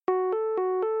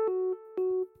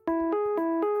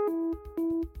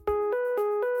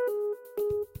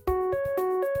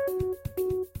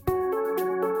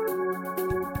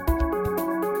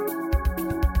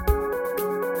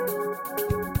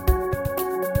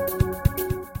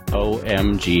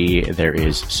OMG, there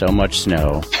is so much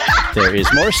snow. There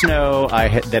is more snow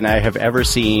than I have ever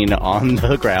seen on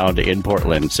the ground in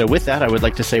Portland. So with that, I would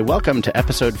like to say welcome to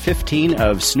episode 15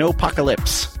 of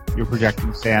Snowpocalypse. You're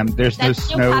projecting, Sam. There's no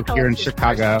snow here in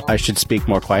Chicago. I should speak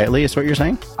more quietly, is what you're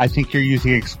saying? I think you're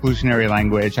using exclusionary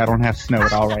language. I don't have snow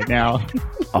at all right now.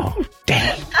 Oh,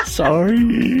 dang.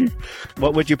 Sorry.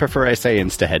 What would you prefer I say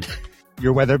instead?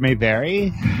 Your weather may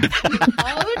vary.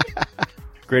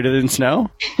 Greater than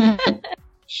snow?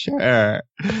 Sure.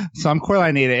 So I'm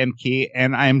Coraline Ada Emke,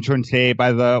 and I am joined today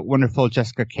by the wonderful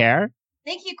Jessica Kerr.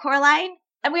 Thank you, Coraline.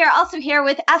 And we are also here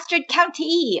with Astrid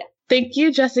County. Thank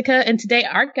you, Jessica. And today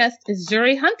our guest is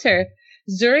Zuri Hunter.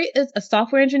 Zuri is a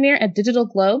software engineer at Digital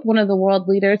Globe, one of the world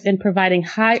leaders in providing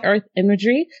high Earth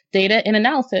imagery, data, and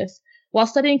analysis. While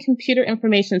studying computer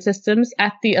information systems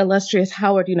at the illustrious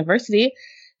Howard University,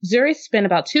 Zuri spent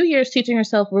about 2 years teaching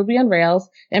herself Ruby on Rails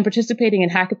and participating in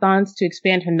hackathons to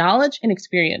expand her knowledge and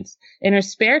experience. In her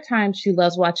spare time, she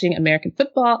loves watching American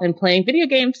football and playing video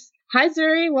games. Hi,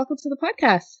 Zuri. Welcome to the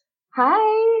podcast.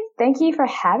 Hi. Thank you for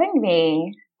having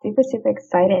me. Super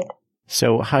excited.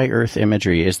 So high Earth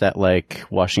imagery, is that like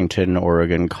Washington,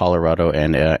 Oregon, Colorado,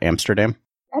 and Amsterdam?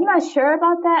 I'm not sure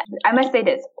about that. I must say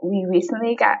this. We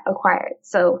recently got acquired.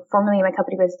 So formerly my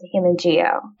company was Human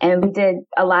Geo. And we did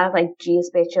a lot of like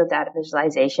geospatial data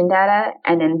visualization data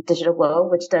and then Digital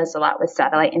Globe, which does a lot with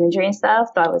satellite imagery and stuff.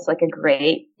 Thought it was like a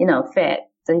great, fit.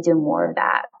 So we do more of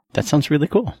that. That sounds really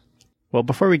cool. Well,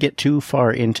 before we get too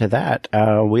far into that,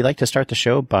 we like to start the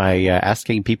show by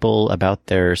asking people about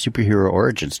their superhero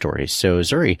origin stories. So,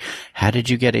 Zuri, how did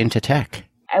you get into tech?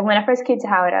 When I first came to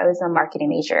Howard, I was a marketing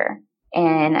major.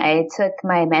 And I took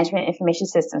my management information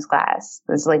systems class.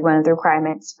 It was like one of the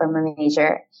requirements for my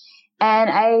major. And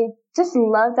I just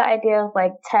love the idea of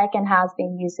like tech and how it's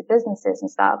being used in businesses and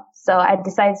stuff. So I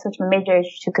decided to switch my major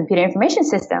to computer information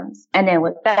systems. And then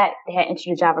with that, they had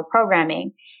introduced Java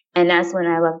programming. And that's when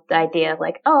I loved the idea of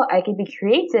like, oh, I could be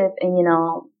creative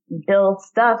and, build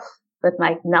stuff with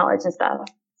my knowledge and stuff.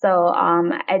 So,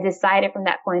 I decided from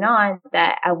that point on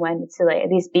that I wanted to like at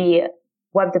least be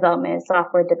web development,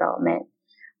 software development.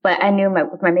 But I knew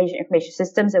with my major information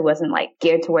systems, it wasn't like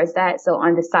geared towards that. So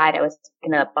on the side, I was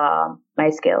picking up, my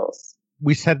skills.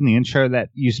 We said in the intro that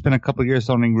you spent a couple of years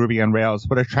learning Ruby on Rails.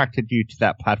 What attracted you to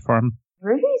that platform?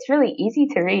 Ruby is really easy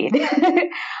to read. When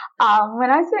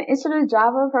I was into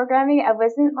Java programming, I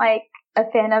wasn't like a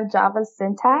fan of Java's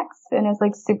syntax and it's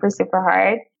like super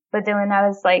hard. But then when I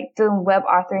was like doing web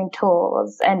authoring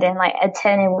tools and then like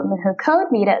attending Women Who Code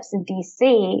meetups in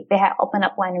DC, they had opened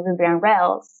up one in Ruby on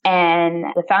Rails. And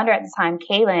the founder at the time,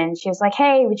 Kaylin, she was like,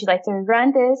 hey, would you like to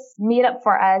run this meetup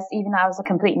for us? Even though I was a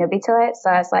complete newbie to it. So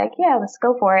I was like, yeah, let's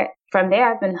go for it. From there,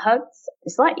 I've been hooked.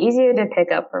 It's a lot easier to pick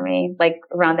up for me, like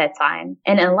around that time.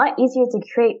 And a lot easier to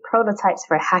create prototypes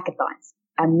for hackathons.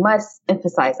 I must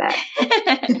emphasize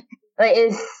that. Like,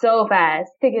 it's so fast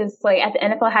because like at the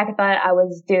NFL hackathon, I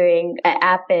was doing an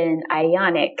app in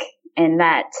Ionic and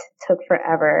that took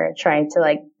forever trying to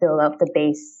like build up the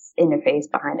base interface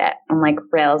behind it. And like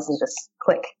Rails is just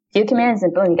click, few commands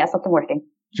and boom, you got something working.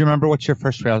 Do you remember what your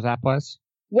first Rails app was?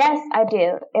 Yes, I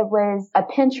do. It was a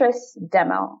Pinterest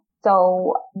demo.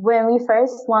 So when we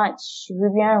first launched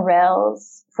Ruby on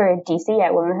Rails for DC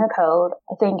at Women Who Code,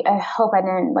 I hope I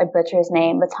didn't like butcher his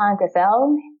name, Matan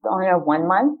Graffel, the owner of 1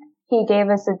 Month. He gave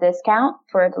us a discount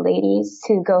for the ladies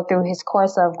to go through his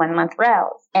course of 1 month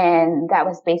Rails. And that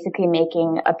was basically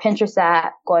making a Pinterest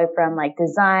app going from like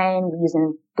design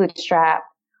using Bootstrap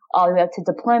all the way up to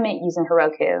deployment using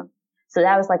Heroku. So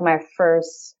that was like my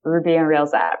first Ruby on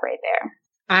Rails app right there.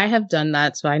 I have done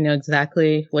that, so I know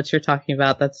exactly what you're talking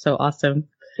about. That's so awesome.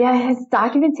 Yeah, his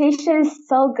documentation is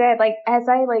so good. Like as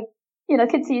I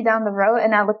continue down the road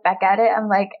and I look back at it, I'm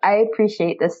like, I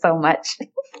appreciate this so much.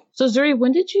 So Zuri,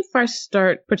 when did you first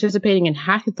start participating in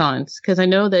hackathons? Because I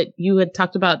know that you had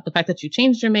talked about the fact that you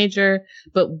changed your major,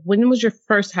 but when was your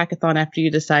first hackathon after you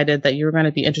decided that you were going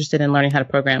to be interested in learning how to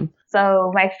program?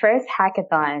 So my first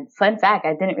hackathon, fun fact,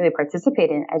 I didn't really participate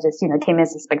in. I just, came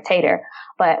as a spectator.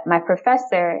 But my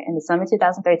professor in the summer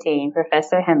 2013,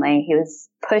 Professor Henley, he was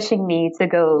pushing me to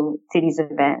go to these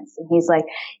events. And he's like,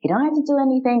 you don't have to do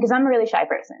anything because I'm a really shy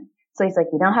person. So he's like,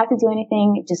 you don't have to do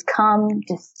anything. Just come,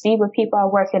 just see what people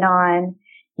are working on.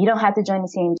 You don't have to join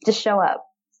the team. Just show up.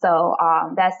 So,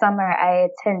 that summer I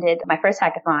attended my first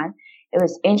hackathon. It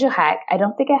was Angel Hack. I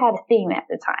don't think I had a theme at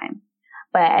the time,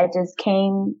 but I just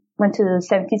went to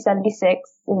 1776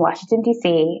 in Washington,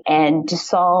 DC and just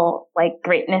saw like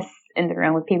greatness in the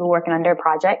room with people working on their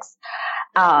projects.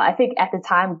 I think at the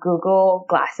time Google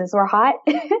glasses were hot.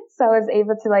 So I was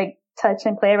able to like touch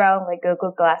and play around with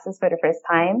Google Glasses for the first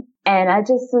time. And I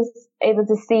just was able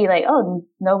to see like, oh,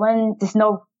 there's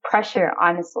no pressure,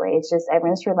 honestly. It's just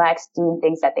everyone's relaxed doing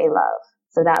things that they love.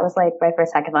 So that was like my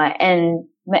first hackathon. And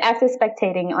after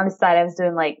spectating on the side, I was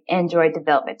doing like Android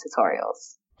development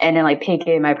tutorials and then like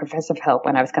paying my professor for help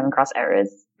when I was coming across errors.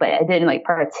 But I didn't like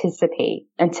participate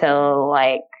until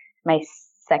like my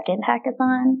second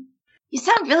hackathon. You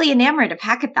sound really enamored of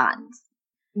hackathons.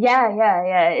 Yeah.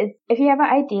 If you have an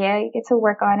idea, you get to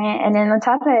work on it. And then on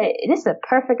top of it, it is a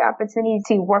perfect opportunity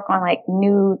to work on like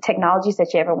new technologies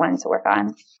that you ever wanted to work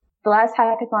on. The last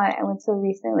hackathon I went to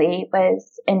recently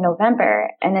was in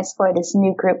November, and it's for this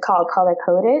new group called Color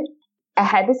Coded. I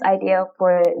had this idea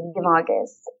for the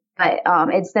longest, but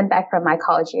it stemmed back from my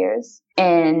college years.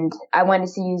 And I wanted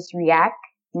to use React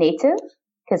Native,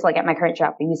 because like at my current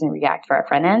job, we're using React for our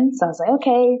front end. So I was like,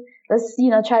 okay, let's,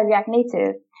 try React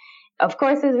Native. Of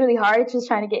course, it was really hard just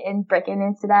trying to breaking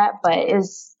into that, but it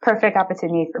was perfect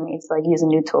opportunity for me to like use a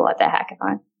new tool at that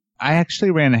hackathon. I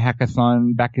actually ran a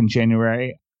hackathon back in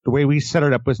January. The way we set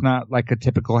it up was not like a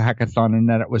typical hackathon in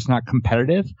that it was not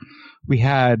competitive. We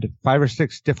had 5 or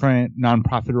 6 different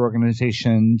nonprofit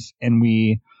organizations, and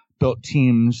we built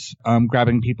teams,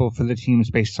 grabbing people for the teams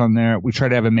based on we try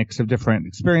to have a mix of different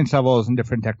experience levels and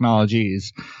different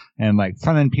technologies and like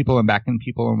front end people and back end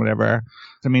people and whatever.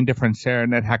 The main difference there in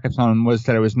that hackathon was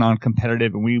that it was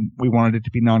non-competitive, and we wanted it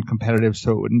to be non-competitive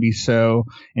so it wouldn't be so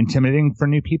intimidating for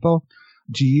new people.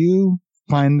 Do you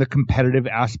find the competitive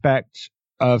aspect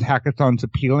of hackathons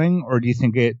appealing, or do you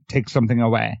think it takes something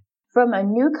away? From a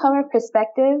newcomer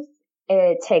perspective,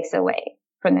 it takes away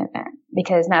from the event,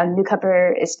 because now a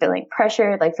newcomer is feeling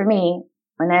pressured. Like for me,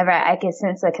 whenever I can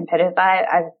sense a competitive vibe,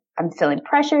 I'm feeling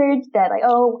pressured that like,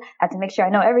 oh, I have to make sure I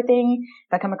know everything.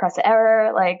 If I come across an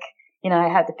error, like, I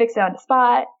have to fix it on the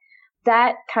spot.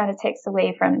 That kind of takes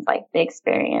away from like the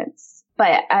experience.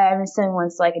 But I understand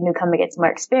once like a newcomer gets more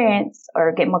experience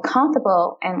or get more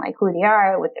comfortable and like who they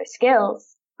are with their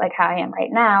skills, like how I am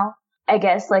right now, I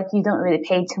guess like you don't really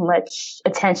pay too much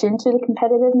attention to the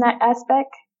competitive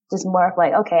aspect. Just more of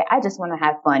like, okay, I just want to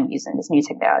have fun using this new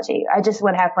technology. I just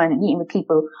want to have fun meeting with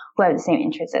people who have the same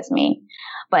interests as me.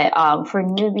 But for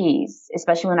newbies,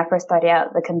 especially when I first started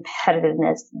out, the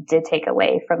competitiveness did take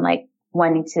away from like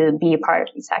wanting to be a part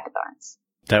of these hackathons.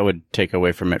 That would take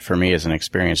away from it for me as an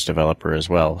experienced developer as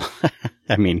well.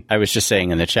 I mean, I was just saying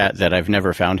in the chat that I've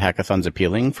never found hackathons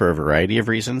appealing for a variety of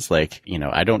reasons. Like,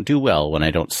 I don't do well when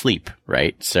I don't sleep,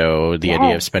 right? So the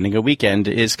idea of spending a weekend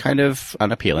is kind of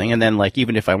unappealing. And then like,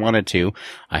 even if I wanted to,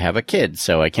 I have a kid,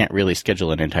 so I can't really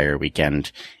schedule an entire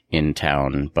weekend in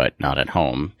town, but not at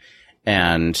home.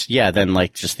 And yeah, then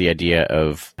like just the idea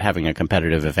of having a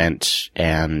competitive event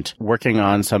and working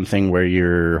on something where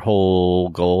your whole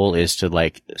goal is to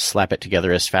like slap it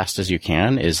together as fast as you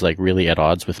can is like really at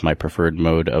odds with my preferred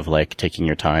mode of like taking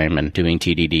your time and doing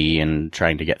TDD and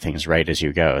trying to get things right as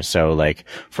you go. So like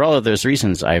for all of those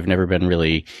reasons, I've never been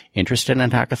really interested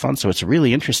in hackathons. So it's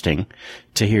really interesting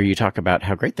to hear you talk about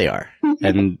how great they are.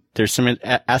 And there's some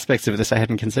aspects of this I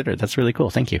hadn't considered. That's really cool.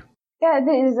 Thank you. Yeah,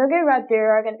 there's a good route.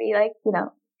 There are going to be like,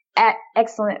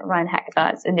 excellent run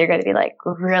hackathons, and they're going to be like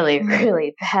really,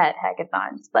 really bad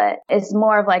hackathons. But it's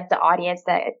more of like the audience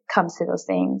that comes to those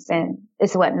things, and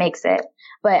it's what makes it.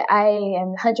 But I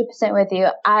am 100% with you.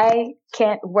 I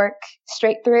can't work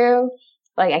straight through.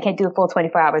 Like I can't do a full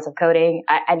 24 hours of coding.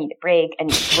 I need a break. I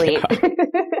need to sleep.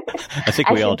 I think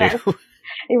we all do.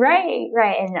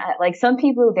 Right. And like some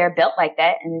people, they're built like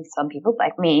that, and some people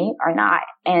like me are not.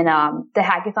 And the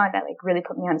hackathon that like really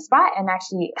put me on the spot and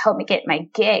actually helped me get my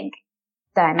gig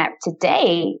that I'm at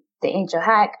today, the Angel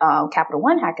Hack Capital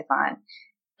One hackathon.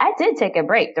 I did take a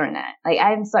break during that. Like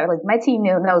I'm sorry, like my team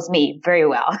knows me very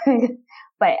well,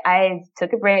 but I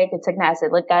took a break and I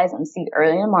said, look guys, I'm seeing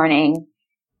early in the morning.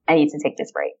 I need to take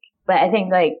this break. But I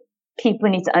think like people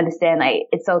need to understand like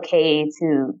it's okay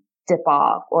to dip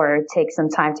off or take some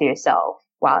time to yourself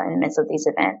while in the midst of these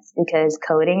events, because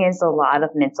coding is a lot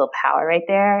of mental power right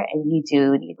there, and you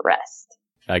do need rest.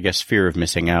 I guess fear of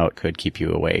missing out could keep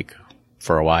you awake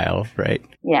for a while, right?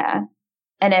 Yeah.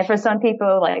 And then for some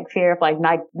people, like fear of like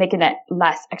not making that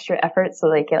last extra effort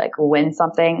so they can like win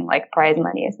something like prize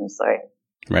money of some sort.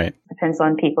 Right. Depends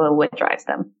on people and what drives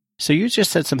them. So you just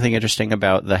said something interesting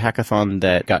about the hackathon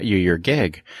that got you your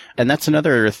gig. And that's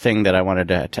another thing that I wanted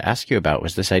to ask you about,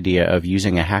 was this idea of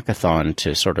using a hackathon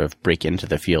to sort of break into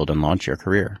the field and launch your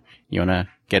career. You want to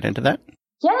get into that?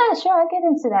 Yeah, sure. I'll get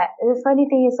into that. The funny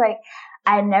thing is like,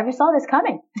 I never saw this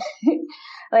coming.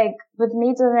 like with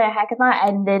me doing a hackathon,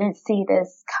 I didn't see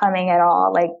this coming at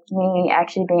all. Like me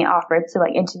actually being offered to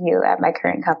like interview at my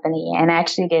current company and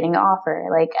actually getting an offer.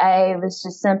 Like I was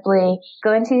just simply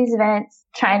going to these events,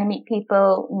 trying to meet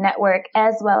people, network,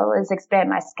 as well as expand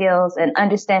my skills and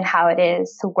understand how it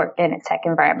is to work in a tech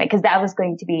environment. Because that was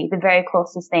going to be the very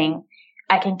closest thing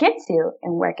I can get to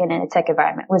in working in a tech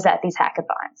environment was at these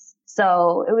hackathons.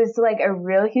 So it was like a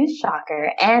real huge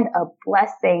shocker and a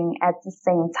blessing at the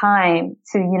same time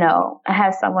to, you know,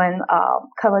 have someone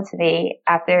come up to me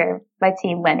after my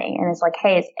team winning and it's like,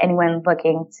 hey, is anyone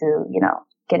looking to, you know,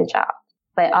 get a job?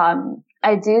 But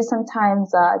I do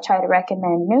sometimes try to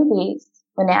recommend newbies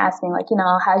when they ask me like, you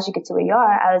know, how did you get to where you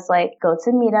are? I was like, go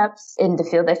to meetups in the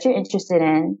field that you're interested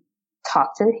in,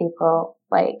 talk to the people,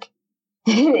 like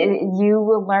you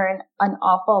will learn an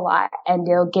awful lot and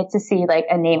you'll get to see like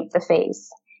a name at the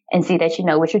face and see that you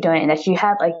know what you're doing and that you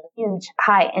have like huge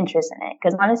high interest in it.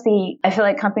 Because honestly, I feel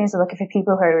like companies are looking for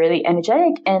people who are really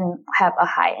energetic and have a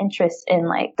high interest in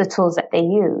like the tools that they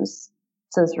use.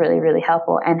 So it's really, really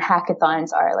helpful. And hackathons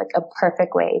are like a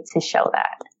perfect way to show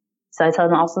that. So I tell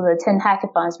them also to attend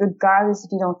hackathons, regardless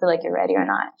if you don't feel like you're ready or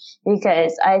not.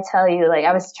 Because I tell you, like,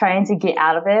 I was trying to get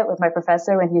out of it with my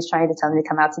professor when he was trying to tell me to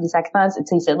come out to these hackathons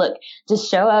until he said, look,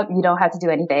 just show up. You don't have to do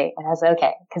anything. And I was like,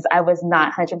 okay. Because I was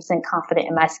not 100% confident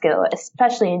in my skill,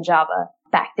 especially in Java,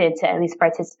 back then to at least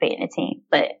participate in a team.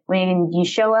 But when you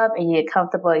show up and you get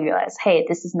comfortable, you realize, hey,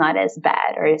 this is not as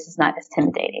bad or this is not as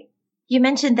intimidating. You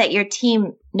mentioned that your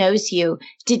team knows you.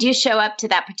 Did you show up to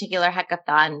that particular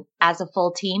hackathon as a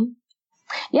full team?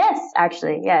 Yes,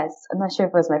 actually, yes. I'm not sure if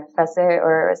it was my professor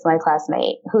or it was my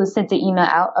classmate who sent the email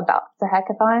out about the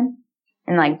hackathon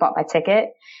and like bought my ticket.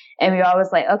 And we were always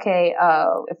like, okay,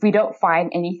 if we don't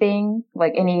find anything,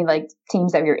 like any like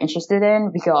teams that we were interested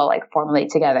in, we could all like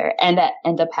formulate together. And that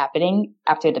ended up happening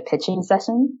after the pitching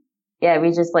session. Yeah,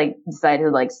 we just like decided to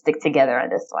like stick together on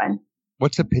this one.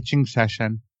 What's a pitching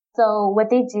session? So what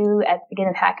they do at the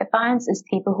beginning of hackathons is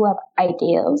people who have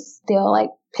ideas, they'll like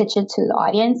pitch it to the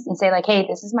audience and say like, hey,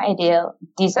 this is my idea.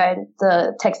 These are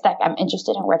the tech stack I'm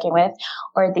interested in working with,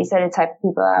 or these are the type of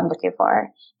people I'm looking for.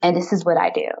 And this is what I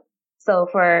do. So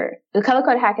for the Color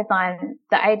Code Hackathon,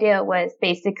 the idea was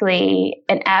basically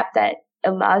an app that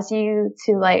allows you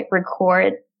to like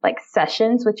record like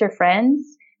sessions with your friends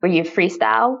where you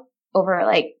freestyle over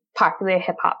like popular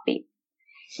hip hop beats.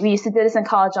 We used to do this in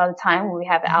college all the time when we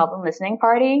have an album listening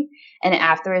party. And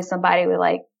afterwards, somebody would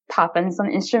like pop in some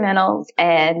instrumentals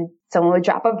and someone would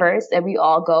drop a verse and we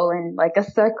all go in like a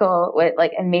circle with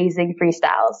like amazing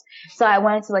freestyles. So I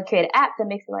wanted to like create an app that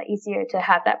makes it a lot easier to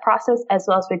have that process as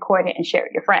well as record it and share it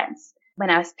with your friends. When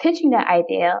I was pitching that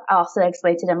idea, I also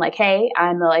explained to them like, hey,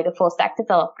 I'm like a full stack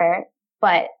developer,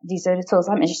 but these are the tools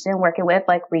I'm interested in working with,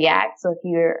 like React. So if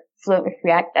you're fluent with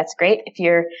React, that's great. If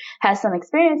you have some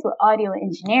experience with audio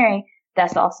engineering,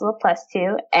 that's also a plus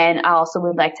too. And I also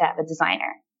would like to have a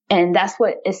designer. And that's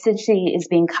what essentially is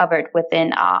being covered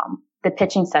within the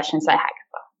pitching sessions at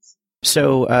hackathons.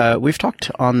 So we've talked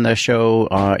on the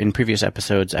show in previous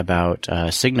episodes about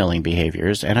signaling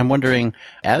behaviors, and I'm wondering,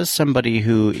 as somebody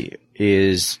who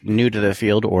is new to the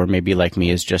field, or maybe like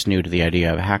me is just new to the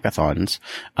idea of hackathons,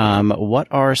 what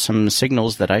are some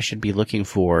signals that I should be looking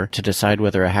for to decide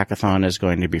whether a hackathon is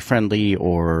going to be friendly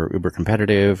or uber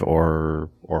competitive or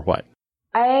what?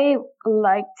 I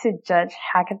like to judge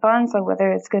hackathons on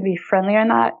whether it's going to be friendly or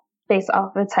not based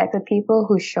off the type of people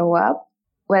who show up.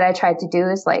 What I try to do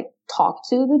is like talk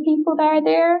to the people that are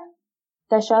there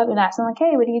that show up and ask them like,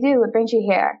 hey, what do you do? What brings you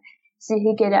here? So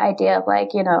you get an idea of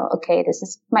like, you know, okay,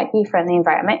 might be a friendly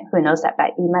environment. Who knows, that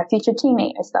might be my future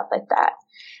teammate or stuff like that.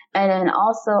 And then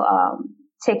also,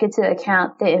 take into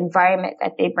account the environment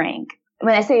that they bring.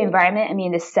 When I say environment, I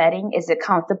mean the setting. Is it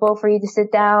comfortable for you to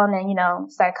sit down and, you know,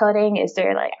 start coding? Is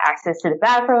there like access to the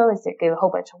bathroom? Is there a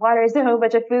whole bunch of water? Is there a whole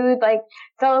bunch of food? Like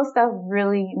those stuff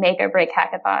really make or break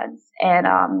hackathons and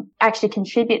actually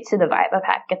contribute to the vibe of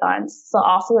hackathons. So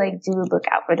also like do look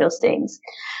out for those things.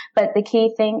 But the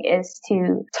key thing is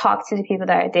to talk to the people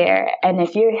that are there. And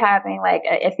if you're having like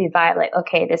a iffy vibe, like,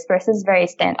 okay, this person's very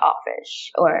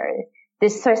standoffish, or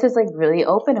this person's like really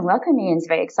open and welcoming and is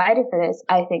very excited for this,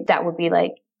 I think that would be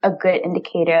like a good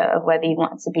indicator of whether you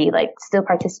want to be like still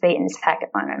participate in this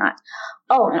hackathon or not.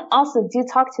 Oh, and also do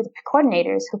talk to the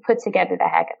coordinators who put together the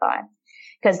hackathon,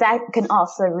 because that can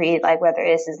also read like whether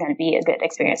this is going to be a good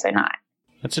experience or not.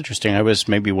 That's interesting. I was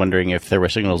maybe wondering if there were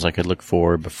signals I could look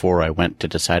for before I went to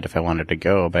decide if I wanted to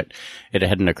go, but it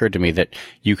hadn't occurred to me that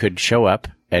you could show up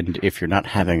and if you're not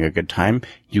having a good time,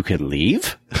 you can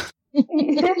leave.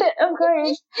 Of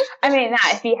course. I mean, now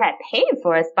if you had paid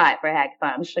for a spot for a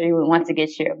hackathon, I'm sure you would want to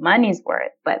get your money's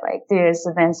worth. But like, there's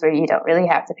events where you don't really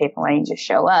have to pay for money, you just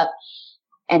show up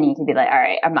and you can be like, all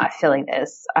right, I'm not feeling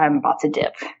this. I'm about to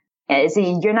dip. And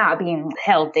see, you're not being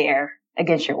held there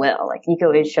against your will. Like, you can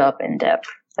always show up and dip.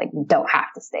 Like, you don't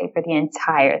have to stay for the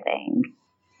entire thing.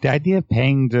 The idea of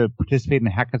paying to participate in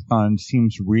a hackathon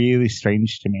seems really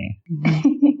strange to me.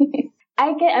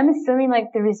 I'm assuming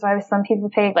like the reason why some people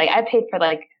pay, like I paid for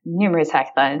like numerous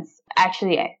hackathons.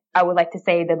 Actually, I would like to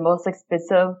say the most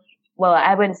expensive. Well,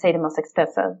 I wouldn't say the most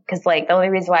expensive because like the only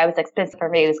reason why it was expensive for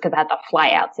me was because I had to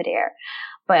fly out to there.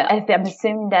 But I'm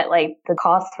assuming that like the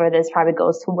cost for this probably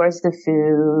goes towards the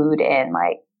food and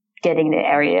like getting the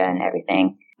area and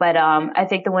everything. But I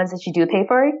think the ones that you do pay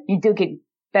for, you do get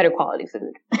better quality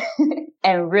food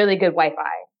and really good Wi-Fi.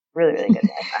 Really, really good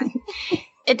Wi-Fi.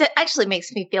 It actually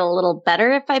makes me feel a little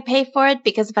better if I pay for it,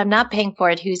 because if I'm not paying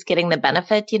for it, who's getting the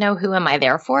benefit? You know, who am I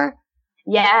there for?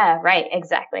 Yeah, right.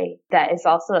 Exactly. That is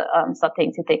also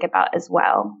something to think about as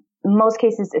well. In most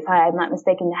cases, if I'm not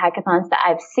mistaken, the hackathons that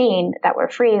I've seen that were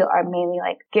free are mainly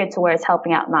like geared towards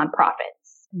helping out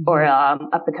nonprofits or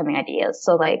up and coming ideas.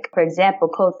 So like, for example,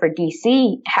 Code for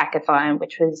DC hackathon,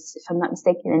 which was, if I'm not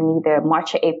mistaken, in either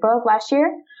March or April of last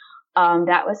year.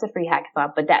 That was a free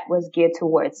hackathon, but that was geared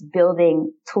towards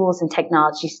building tools and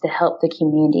technologies to help the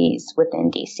communities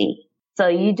within DC. So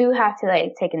you do have to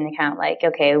like take into account like,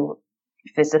 okay,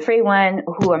 if it's a free one,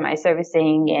 who am I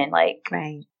servicing and like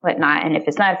whatnot? And if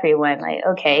it's not a free one, like,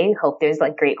 okay, hope there's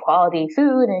like great quality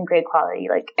food and great quality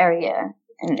like area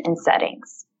and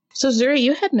settings. So Zuri,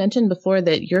 you had mentioned before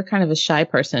that you're kind of a shy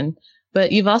person,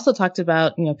 but you've also talked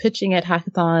about, you know, pitching at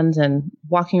hackathons and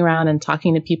walking around and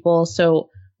talking to people. So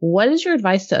what is your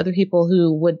advice to other people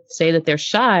who would say that they're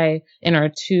shy and are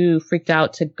too freaked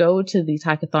out to go to these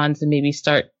hackathons and maybe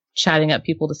start chatting up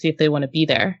people to see if they want to be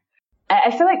there? I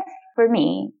feel like for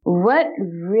me, what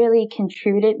really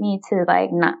contributed me to like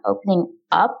not opening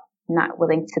up, not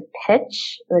willing to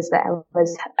pitch, was that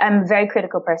I'm a very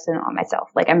critical person on myself.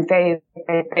 Like I'm very,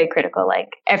 very, very critical. Like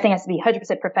everything has to be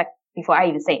 100% perfect before I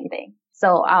even say anything.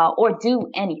 So, or do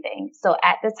anything. So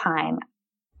at the time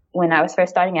when I was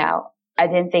first starting out, I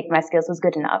didn't think my skills was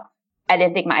good enough. I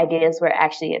didn't think my ideas were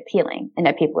actually appealing and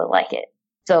that people would like it.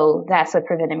 So that's what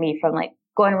prevented me from like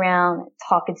going around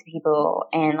talking to people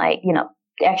and like, you know,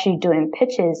 actually doing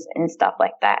pitches and stuff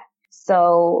like that.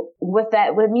 So with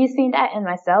me seeing that in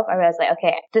myself, I realized like,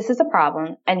 okay, this is a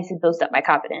problem. I need to boost up my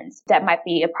confidence. That might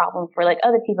be a problem for like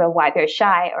other people, why they're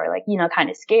shy or like, you know, kind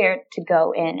of scared to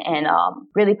go in and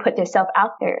really put themselves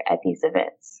out there at these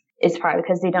events. It's probably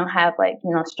because they don't have like,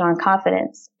 you know, strong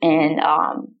confidence. And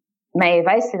my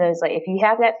advice to them is like, if you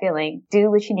have that feeling, do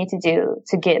what you need to do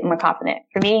to get more confident.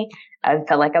 For me, I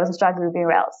felt like I wasn't strong in Ruby on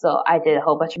Rails. So I did a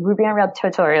whole bunch of Ruby on Rails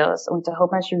tutorials, went to a whole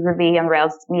bunch of Ruby on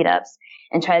Rails meetups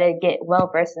and try to get well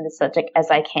versed in the subject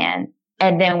as I can.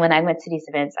 And then when I went to these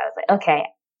events, I was like, okay,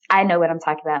 I know what I'm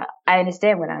talking about. I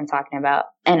understand what I'm talking about.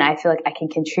 And I feel like I can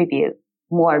contribute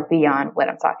more beyond what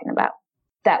I'm talking about.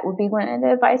 That would be one of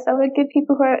the advice I would give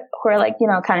people who are like, you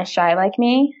know, kind of shy like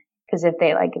me. Because if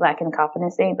they like lack in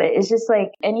confidence thing, but it's just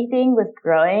like anything with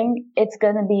growing, it's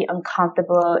going to be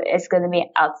uncomfortable. It's going to be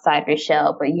outside your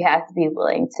shell, but you have to be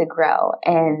willing to grow.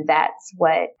 And that's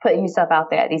what putting yourself out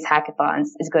there at these hackathons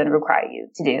is going to require you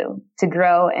to do, to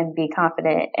grow and be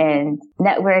confident and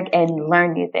network and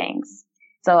learn new things.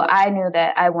 So I knew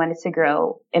that I wanted to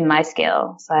grow in my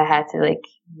skill. So I had to like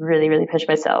really, really push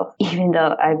myself, even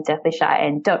though I'm definitely shy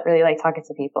and don't really like talking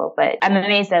to people. But I'm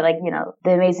amazed at like, you know,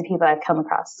 the amazing people I've come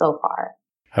across so far.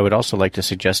 I would also like to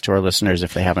suggest to our listeners,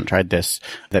 if they haven't tried this,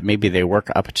 that maybe they work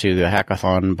up to the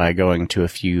hackathon by going to a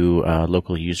few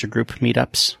local user group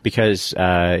meetups, because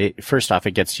first off,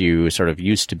 it gets you sort of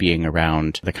used to being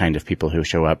around the kind of people who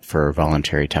show up for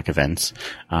voluntary tech events.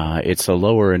 It's a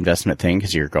lower investment thing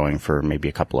because you're going for maybe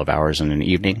a couple of hours in an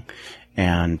evening.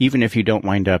 And even if you don't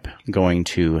wind up going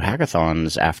to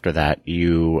hackathons after that,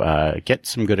 you get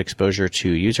some good exposure to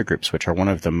user groups, which are one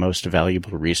of the most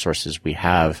valuable resources we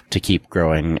have to keep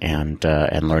growing and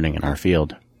learning in our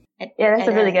field. Yeah, that's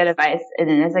a really good advice.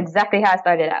 And that's exactly how I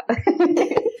started out.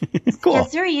 Cool. Yeah,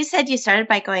 Zuri, you said you started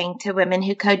by going to Women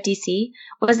Who Code DC.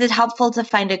 Was it helpful to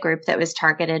find a group that was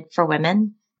targeted for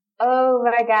women? Oh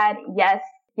my God, yes.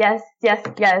 Yes.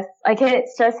 I can't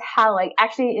stress how, like,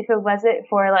 actually, if it wasn't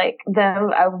for, like,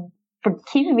 them, for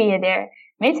keeping me in there,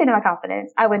 maintaining my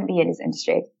confidence, I wouldn't be in this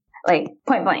industry. Like,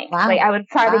 point blank. Wow. Like, I would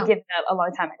probably give it up a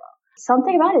long time ago.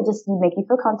 Something about it just make you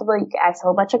feel comfortable. You can ask a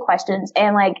whole bunch of questions.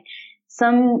 And, like,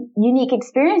 some unique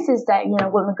experiences that, you know,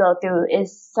 women go through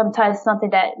is sometimes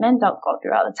something that men don't go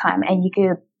through all the time. And you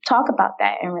could talk about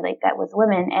that and relate that with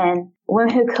women. And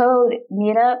Women Who Code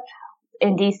meetup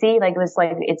in DC, like, it was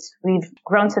like, we've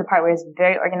grown to the part where it's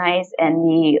very organized, and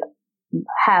we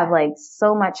have like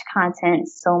so much content,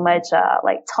 so much,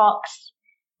 like talks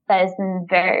that has been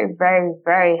very, very,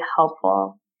 very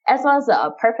helpful, as well as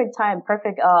a perfect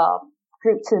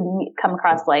group to come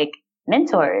across like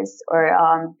mentors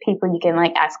or people you can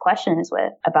like ask questions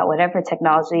with about whatever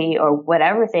technology or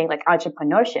whatever thing, like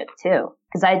entrepreneurship too.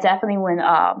 Because I definitely,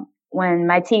 when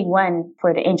my team won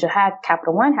for the Angel Hack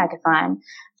Capital One Hackathon,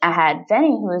 I had Benny,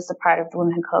 who was a part of the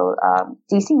Women Who Code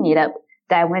DC meetup,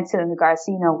 that I went to in regards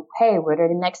to, hey, what are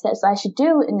the next steps I should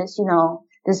do in this,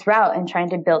 this route and trying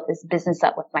to build this business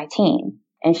up with my team.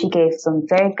 And she gave some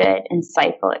very good,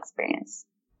 insightful experience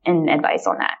and advice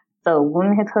on that. So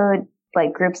Women Who Code,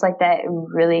 like groups like that,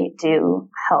 really do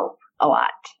help a lot.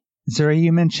 Zuri,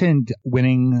 you mentioned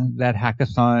winning that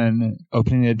hackathon,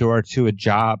 opening the door to a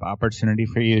job opportunity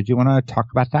for you. Do you want to talk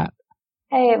about that?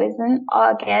 Hey, it was in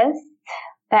August,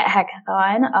 that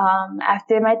hackathon.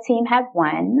 After my team had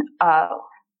won,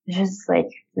 which was like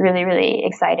really, really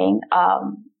exciting.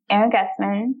 Aaron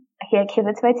Gussman, he had came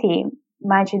into my team.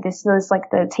 Mind you, this was like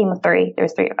the team of three. There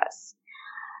was three of us.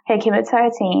 He came into our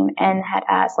team and had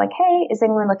asked, like, hey, is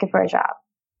anyone looking for a job?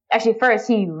 Actually, first,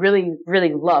 he really,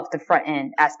 really loved the front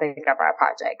end aspect of our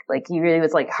project. Like, he really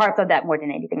was like harped on that more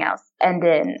than anything else. And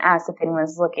then asked if anyone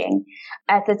was looking.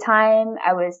 At the time,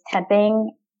 I was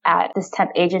temping at this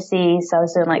temp agency. So I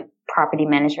was doing like property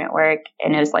management work.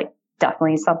 And it was like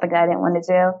definitely something that I didn't want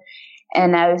to do.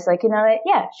 And I was like, you know what?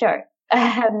 Yeah, sure. I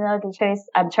have no other choice.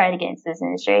 I'm trying to get into this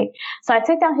industry. So I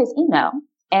took down his email,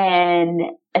 and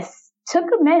it took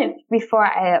a minute before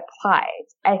I applied.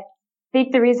 I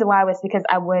think the reason why was because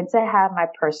I wanted to have my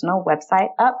personal website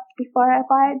up before I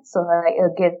applied. So like,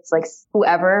 it'll give like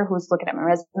whoever who's looking at my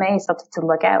resume something to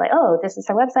look at, like, oh, this is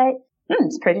her website.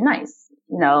 It's pretty nice.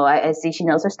 I see she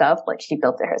knows her stuff. Like, she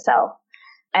built it herself.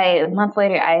 A month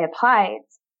later, I applied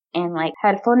and like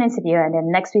had a phone interview, and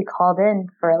then next week called in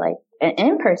for like an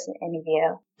in-person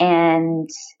interview. And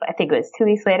I think it was 2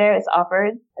 weeks later, I was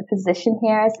offered a position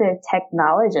here as a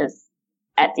technologist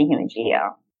at the Human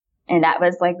Geo. And that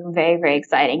was like very, very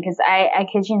exciting, because I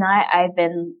kid you not,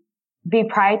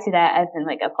 prior to that, I've been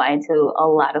like applying to a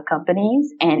lot of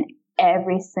companies, and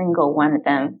every single one of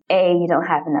them, you don't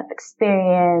have enough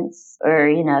experience, or,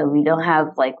 we don't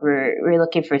have like, we're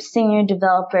looking for senior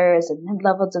developers and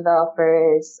mid-level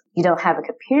developers. You don't have a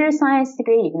computer science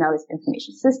degree, even though it's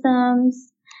information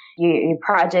systems. Your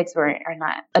projects are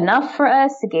not enough for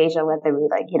us to gauge on whether we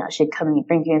should come and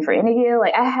bring you in for an interview.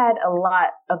 Like, I had a lot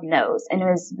of no's, and it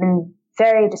has been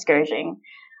very discouraging.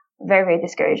 Very, very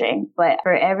discouraging. But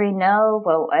for every no,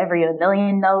 every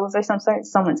million no's or some sort,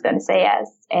 someone's going to say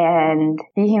yes. And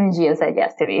the Human Geo said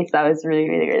yes to me. So I was really,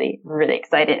 really, really, really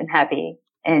excited and happy,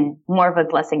 and more of a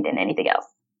blessing than anything else.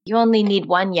 You only need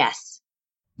one yes.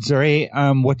 Zuri,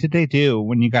 what did they do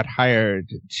when you got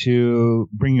hired to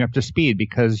bring you up to speed?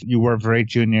 Because you were very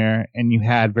junior and you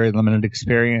had very limited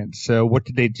experience. So what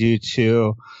did they do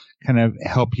to kind of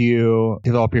help you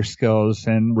develop your skills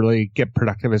and really get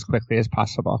productive as quickly as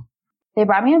possible? They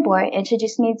brought me on board,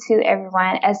 introduced me to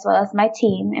everyone, as well as my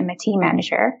team and my team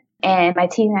manager. And my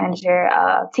team manager,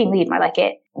 team lead, more like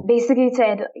it, basically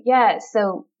said, yeah,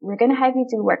 so we're going to have you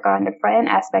do work on the front end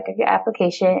aspect of your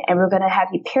application, and we're going to have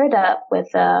you paired up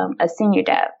with a senior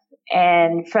dev.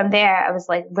 And from there, I was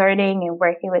like learning and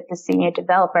working with the senior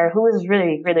developer, who was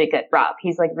really, really good. Rob,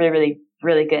 he's like really, really,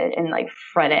 really good in like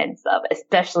front end stuff,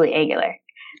 especially Angular.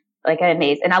 Like, I'm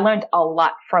amazed. And I learned a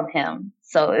lot from him.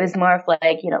 So it was more of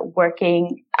like,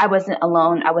 working. I wasn't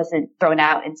alone. I wasn't thrown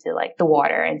out into like the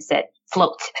water and said,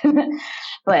 float.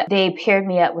 But they paired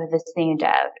me up with a senior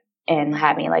dev and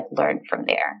had me like learn from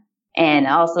there. And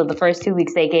also the first 2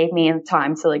 weeks, they gave me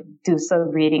time to like do some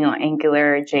reading on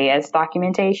Angular JS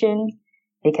documentation,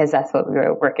 because that's what we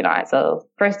were working on. So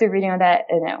first do reading on that,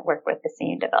 and then work with the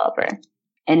senior developer,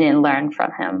 and then learn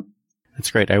from him.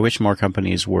 That's great. I wish more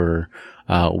companies were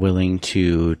willing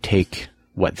to take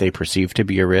what they perceive to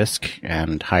be a risk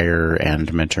and hire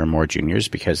and mentor more juniors,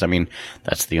 because, I mean,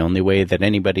 that's the only way that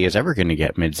anybody is ever going to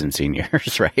get mids and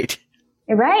seniors, right?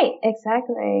 Right.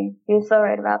 Exactly. You're so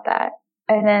right about that.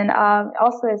 And then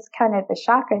also it's kind of a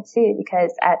shocker too,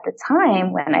 because at the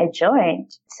time when I joined,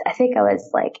 I think I was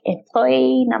like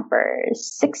employee number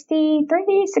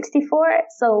 63, 64.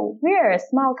 So we're a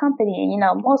small company,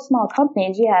 and most small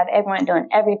companies, you have everyone doing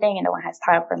everything, and no one has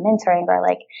time for mentoring or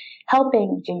like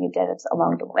helping junior devs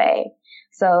along the way.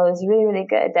 So it was really, really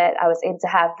good that I was able to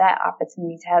have that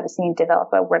opportunity to have a senior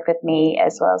developer work with me,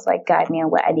 as well as like guide me on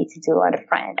what I need to do on the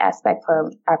front end aspect for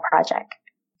our project.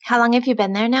 How long have you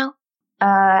been there now?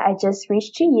 I just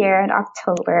reached a year in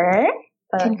October.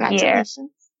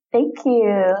 Congratulations. Thank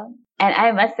you. And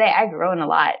I must say, I've grown a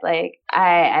lot. Like,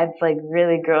 I've like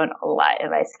really grown a lot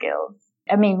in my skills.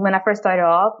 I mean, when I first started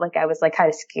off, like I was like kind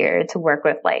of scared to work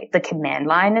with like the command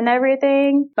line and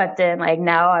everything. But then like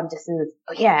now I'm just,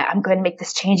 oh yeah, I'm going to make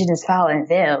this change in this file in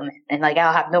Vim, and like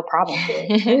I'll have no problem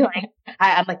with it. Like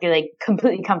I'm like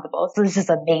completely comfortable. So this is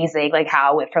amazing. Like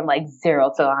how I went from like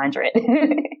 0 to 100.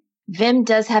 Vim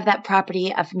does have that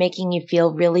property of making you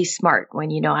feel really smart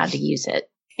when you know how to use it.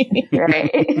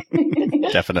 Right.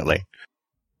 Definitely.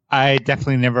 I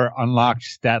definitely never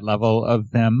unlocked that level of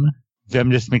Vim.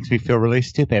 Vim just makes me feel really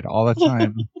stupid all the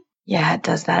time. Yeah, it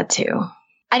does that too.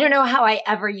 I don't know how I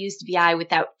ever used VI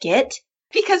without Git,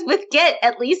 because with Git,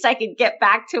 at least I could get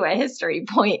back to a history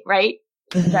point, right?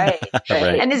 Right.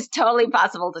 Right. And it's totally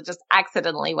possible to just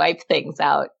accidentally wipe things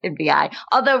out in VI.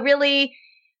 Although really,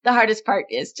 the hardest part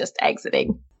is just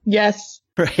exiting. Yes.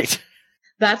 Right.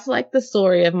 That's like the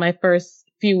story of my first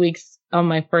few weeks on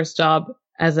my first job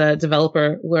as a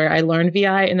developer, where I learned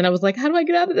VI and then I was like, how do I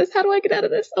get out of this? How do I get out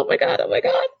of this? Oh my God.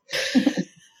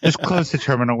 Just close the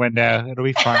terminal window. It'll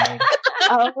be fine.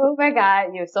 Oh my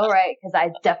God. You're so right. Because I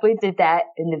definitely did that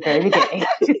in the very beginning.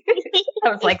 I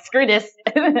was like, screw this.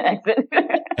 Exit.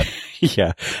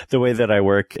 Yeah. The way that I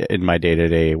work in my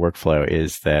day-to-day workflow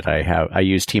is that I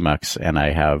use Tmux, and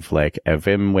I have like a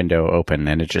Vim window open,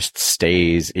 and it just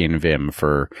stays in Vim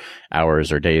for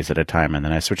hours or days at a time. And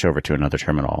then I switch over to another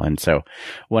terminal. And so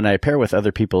when I pair with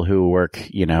other people who work,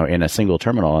 you know, in a single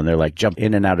terminal, and they're like, jump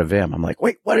in and out of Vim, I'm like,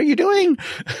 wait, what are you doing?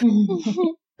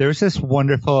 There's this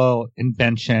wonderful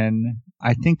invention.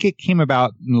 I think it came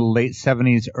about in the late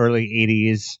 70s, early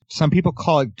 80s. Some people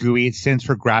call it GUI. It stands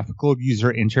for Graphical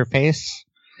User Interface.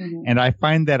 Mm-hmm. And I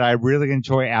find that I really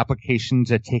enjoy applications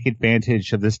that take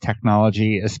advantage of this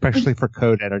technology, especially for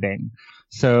code editing.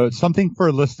 So it's something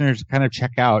for listeners to kind of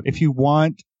check out. If you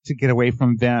want to get away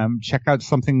from Vim, check out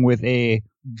something with a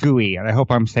GUI. And I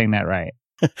hope I'm saying that right.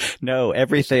 No,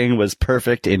 everything was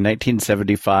perfect in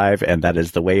 1975, and that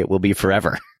is the way it will be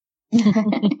forever.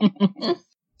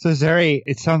 So, Zuri,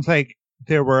 it sounds like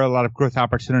there were a lot of growth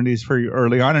opportunities for you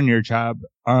early on in your job.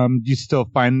 Do you still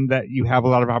find that you have a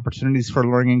lot of opportunities for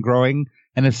learning and growing?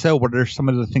 And if so, what are some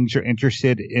of the things you're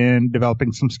interested in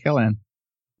developing some skill in?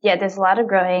 Yeah, there's a lot of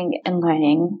growing and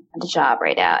learning on the job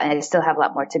right now, and I still have a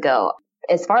lot more to go.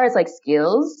 As far as like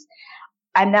skills,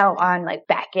 I'm now on like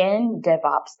back-end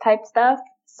DevOps type stuff.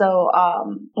 So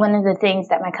one of the things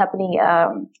that my company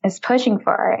is pushing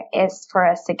for is for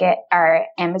us to get our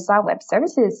Amazon Web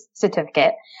Services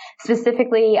certificate,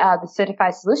 specifically the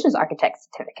Certified Solutions Architect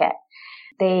certificate.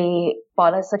 They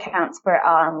bought us accounts for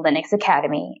Linux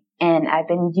Academy, and I've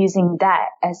been using that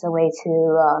as a way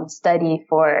to study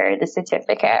for the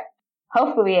certificate.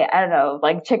 Hopefully, I don't know,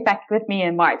 like check back with me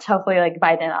in March. Hopefully, like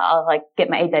by then I'll like get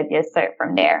my AWS cert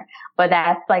from there. But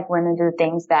that's like one of the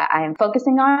things that I am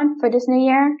focusing on for this new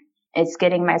year. It's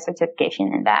getting my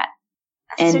certification in that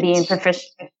and being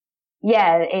proficient.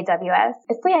 Yeah, AWS.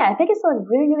 I think it's a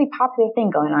really, really popular thing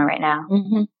going on right now.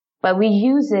 Mm-hmm. But we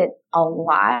use it a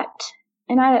lot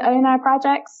in our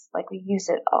projects. Like we use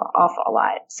it awful a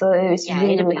lot. So it was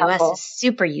really, really helpful. AWS is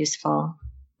super useful.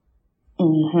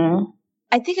 Mm-hmm.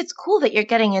 I think it's cool that you're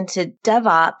getting into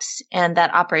DevOps and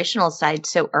that operational side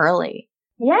so early.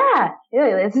 Yeah,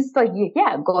 it's just like,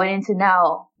 going into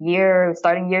now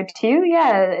starting year 2.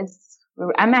 Yeah,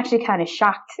 I'm actually kind of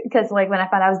shocked because like when I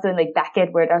found out I was doing like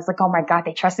back-end work, I was like, oh my God,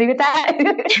 they trust me with that.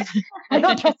 I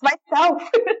don't trust myself.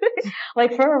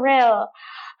 Like for real.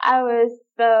 I was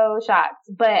so shocked.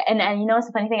 But, and you know, it's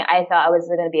a funny thing. I thought I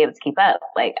wasn't going to be able to keep up.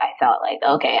 Like, I felt like,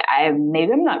 okay,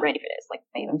 maybe I'm not ready for this. Like,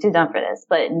 maybe I'm too dumb for this.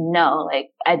 But no, like,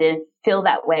 I didn't feel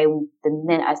that way the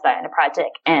minute I started the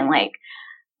project. And like,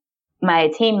 my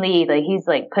team lead, like, he's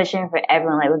like pushing for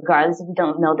everyone, like, regardless if you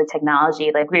don't know the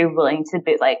technology, like, we're willing to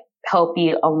be like, help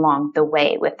you along the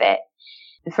way with it.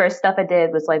 The first stuff I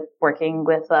did was like working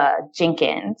with,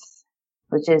 Jenkins,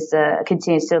 which is a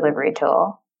continuous delivery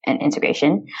tool and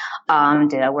integration.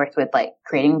 Then I worked with like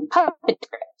creating Puppet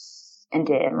scripts, and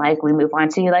then like we move on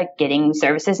to like getting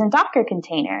services in Docker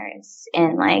containers,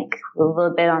 and like a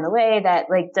little bit on the way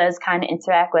that like does kind of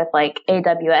interact with like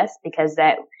AWS, because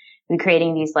that we're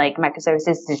creating these like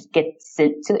microservices to get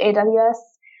sent to AWS.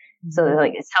 Mm-hmm. So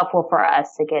like it's helpful for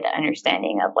us to get an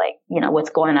understanding of like, you know, what's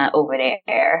going on over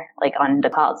there, like on the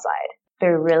cloud side.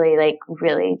 They're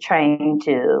really trying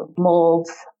to mold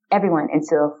everyone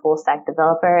into a full stack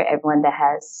developer, everyone that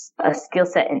has a skill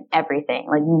set in everything.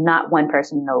 Like not one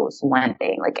person knows one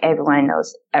thing, like everyone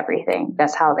knows everything.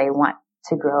 That's how they want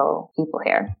to grow people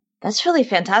here. That's really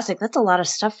fantastic. That's a lot of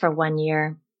stuff for 1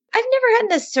 year. I've never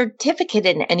gotten a certificate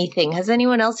in anything. Has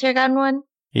anyone else here gotten one?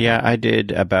 Yeah, I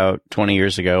did about 20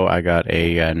 years ago. I got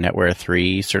a NetWare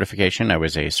 3 certification. I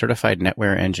was a certified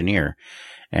NetWare engineer,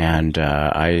 and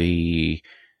I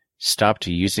stopped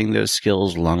using those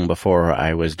skills long before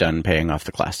I was done paying off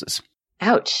the classes.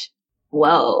 Ouch.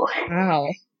 Whoa. Wow.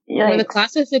 Yikes. Were the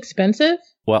classes expensive?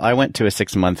 Well, I went to a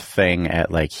 6-month thing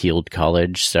at like Heald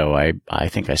College, so I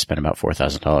think I spent about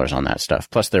 $4,000 on that stuff.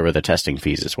 Plus there were the testing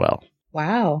fees as well.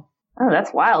 Wow. Oh,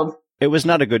 that's wild. It was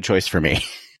not a good choice for me.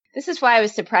 This is why I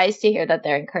was surprised to hear that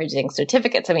they're encouraging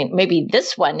certificates. I mean, maybe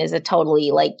this one is a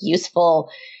totally like useful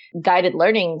guided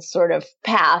learning sort of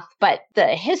path, but the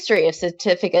history of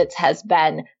certificates has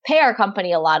been pay our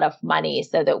company a lot of money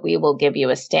so that we will give you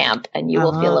a stamp and you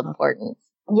will feel important.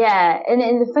 Yeah, and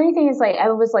the funny thing is, like, I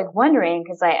was like wondering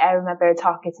because I remember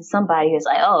talking to somebody who's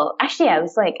like, oh, actually, I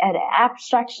was like at an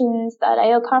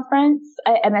abstractions.io conference.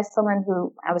 I met someone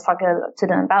who I was talking to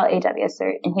them about AWS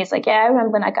cert, and he's like, yeah, I remember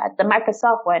when I got the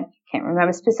Microsoft one. Can't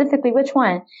remember specifically which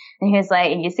one. And he was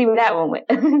like, and you see where that one went,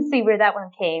 see where that one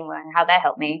came and how that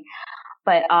helped me.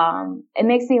 But it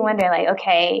makes me wonder, like,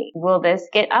 okay, will this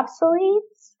get obsolete?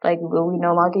 Like, will we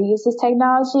no longer use this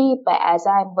technology? But as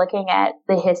I'm looking at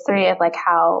the history of like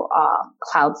how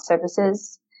cloud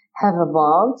services have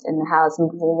evolved and how it's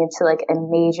moving into like a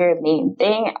major main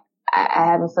thing, I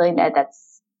have a feeling that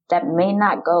that may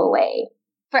not go away.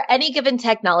 For any given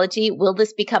technology, will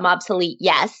this become obsolete?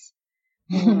 Yes.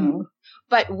 Mm-hmm.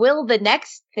 But will the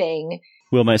next thing?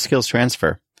 Will my skills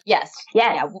transfer? Yes.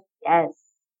 Yes. Yeah. Yes.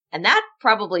 And that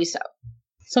probably so.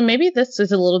 So maybe this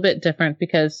is a little bit different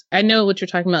because I know what you're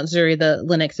talking about, Zuri, the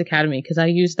Linux Academy, because I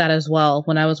used that as well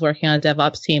when I was working on a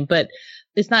DevOps team. But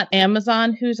it's not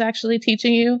Amazon who's actually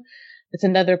teaching you. It's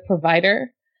another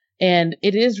provider. And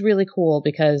it is really cool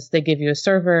because they give you a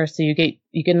server. So you get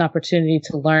an opportunity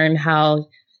to learn how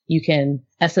you can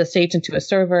SSH into a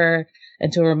server,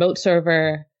 into a remote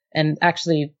server, and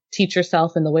actually teach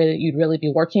yourself in the way that you'd really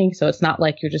be working. So it's not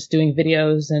like you're just doing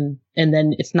videos and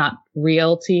then it's not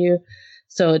real to you.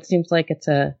 So it seems like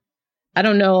I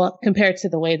don't know compared to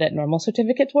the way that normal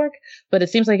certificates work, but it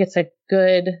seems like it's a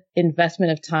good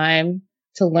investment of time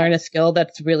to learn a skill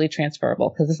that's really transferable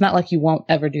because it's not like you won't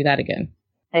ever do that again.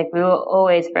 Like, we will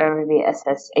always forever be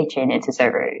SSHing into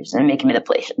servers and making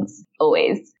manipulations.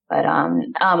 Always. But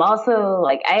also,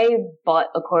 like, I bought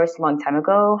a course a long time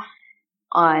ago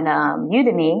on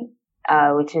Udemy,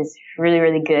 which is really,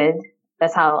 really good.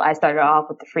 That's how I started off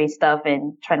with the free stuff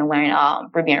and trying to learn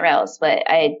Ruby on Rails. But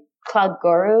Cloud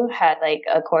Guru had like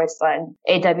a course on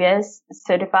AWS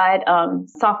certified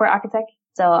software architect.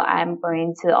 So I'm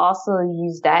going to also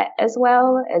use that as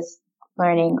well as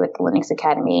learning with the Linux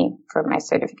Academy for my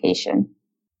certification.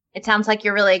 It sounds like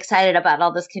you're really excited about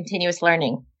all this continuous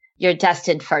learning. You're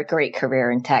destined for a great career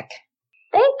in tech.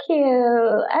 Thank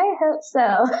you. I hope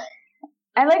so.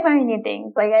 I like learning new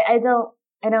things. Like, I don't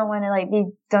want to like be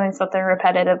doing something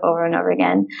repetitive over and over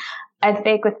again. I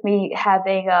think with me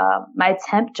having my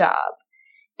temp job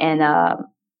and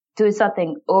doing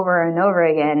something over and over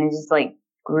again, it just like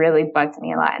really bugged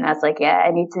me a lot. And I was like, yeah,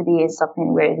 I need to be in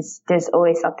something where there's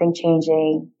always something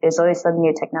changing. There's always some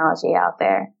new technology out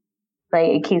there. Like,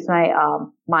 it keeps my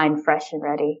mind fresh and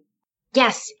ready.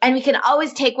 Yes, and we can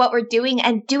always take what we're doing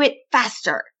and do it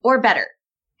faster or better.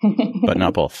 But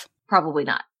not both. Probably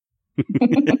not.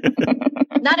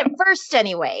 Not at first,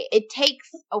 anyway. It takes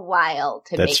a while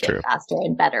to That's make true. it faster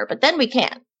and better, but then we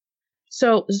can.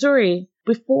 So, Zuri,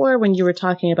 before when you were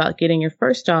talking about getting your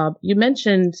first job, you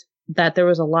mentioned that there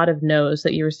was a lot of no's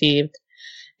that you received.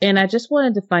 And I just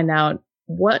wanted to find out,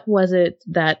 what was it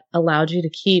that allowed you to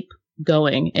keep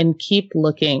going and keep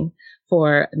looking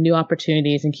for new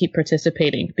opportunities and keep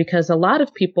participating? Because a lot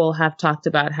of people have talked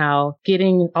about how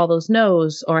getting all those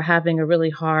no's or having a really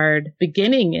hard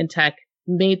beginning in tech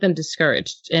made them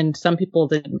discouraged. And some people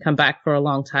didn't come back for a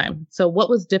long time. So what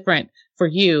was different for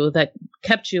you that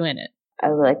kept you in it? I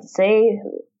would like to say,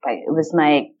 like, it was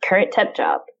my current temp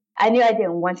job. I knew I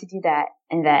didn't want to do that,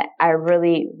 and that I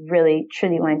really, really,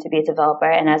 truly wanted to be a developer.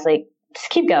 And I was like, just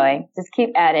keep going, just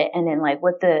keep at it. And then, like,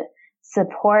 with the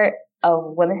support of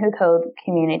Women Who Code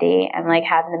community and like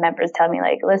having the members tell me,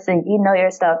 like, listen, you know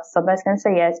your stuff. Somebody's going to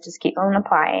say yes. Just keep on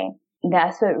applying.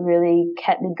 That's what really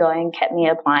kept me going, kept me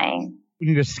applying. We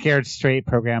need a Scared Straight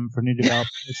program for new developers.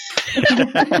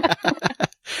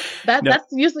 That's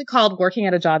usually called working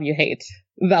at a job you hate.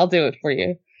 That'll do it for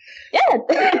you. Yeah.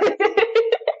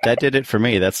 That did it for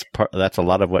me. That's a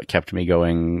lot of what kept me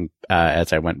going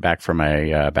as I went back for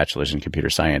my bachelor's in computer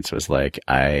science. Was like,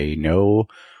 I know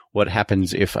what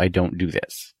happens if I don't do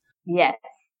this. Yes,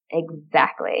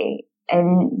 exactly.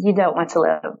 And you don't want to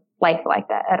live life like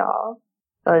that at all.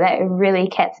 So that really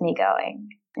kept me going.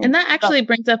 And that actually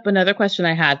brings up another question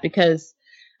I had, because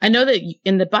I know that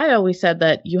in the bio, we said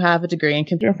that you have a degree in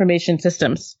computer information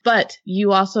systems, but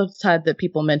you also said that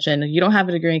people mentioned you don't have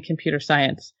a degree in computer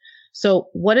science. So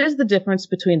what is the difference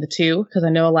between the two? Because I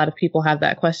know a lot of people have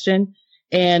that question.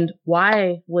 And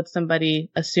why would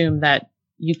somebody assume that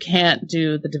you can't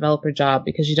do the developer job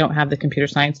because you don't have the computer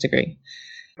science degree?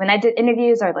 When I did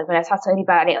interviews or like when I talk to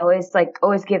anybody, I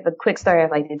always give a quick story of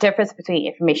like the difference between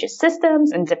information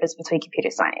systems and the difference between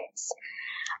computer science.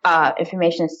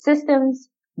 Information systems,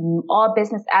 all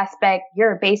business aspect,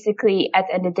 you're basically at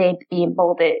the end of the day being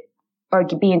molded or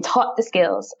being taught the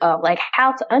skills of like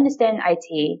how to understand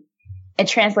IT and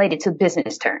translate it to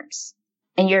business terms.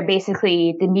 And you're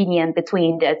basically the medium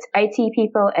between the IT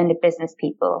people and the business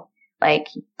people. Like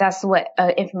that's what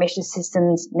information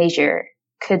systems major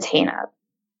could attain of.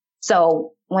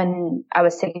 So when I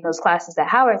was taking those classes at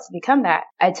Howard to become that,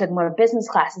 I took more business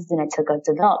classes than I took of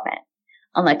development.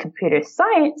 Unlike computer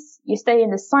science, you're studying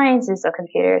the sciences of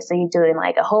computers. So you're doing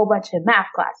like a whole bunch of math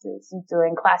classes. You're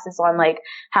doing classes on like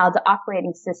how the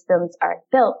operating systems are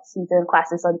built. You're doing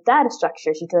classes on data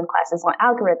structures. You're doing classes on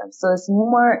algorithms. So it's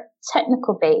more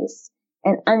technical based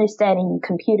and understanding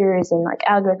computers and like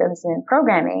algorithms and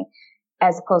programming,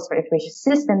 as opposed to information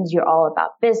systems, you're all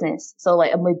about business. So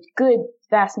like a good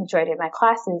vast majority of my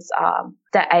classes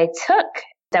that I took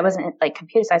that wasn't like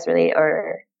computer science related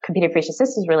or computer information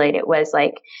systems related was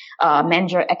like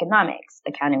manager economics,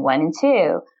 accounting 1 and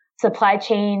 2, supply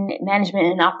chain management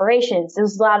and operations. There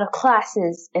was a lot of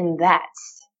classes in that.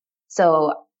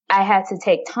 So I had to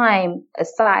take time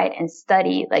aside and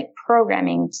study like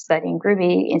programming, studying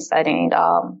Groovy and studying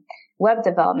web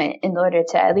development in order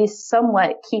to at least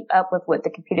somewhat keep up with what the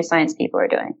computer science people are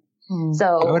doing.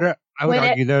 So I would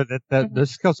argue though that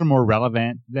those skills are more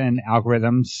relevant than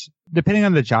algorithms, depending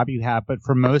on the job you have. But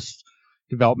for most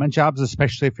development jobs,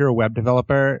 especially if you're a web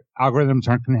developer, algorithms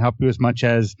aren't going to help you as much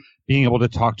as being able to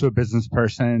talk to a business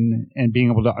person and being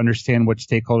able to understand what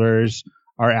stakeholders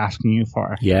are asking you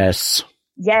for. Yes.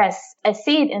 Yes. I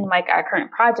see it in like our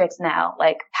current projects now,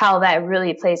 like how that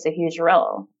really plays a huge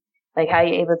role. Like how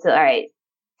you're able to, all right,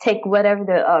 take whatever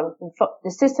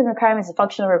the system requirements, the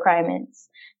functional requirements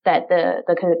that the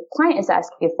client is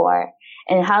asking you for,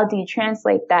 and how do you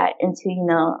translate that into,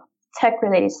 tech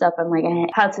related stuff. I'm like,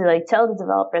 how to like tell the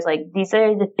developers, like, these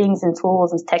are the things and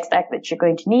tools and tech stack that you're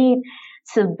going to need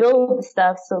to build the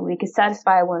stuff so we can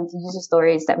satisfy one of the user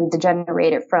stories that we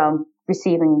generated from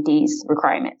receiving these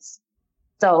requirements.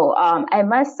 So, I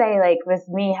must say, like, with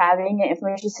me having an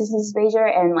information systems major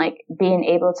and like being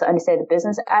able to understand the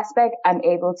business aspect, I'm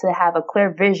able to have a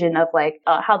clear vision of like,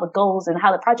 how the goals and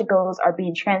how the project goals are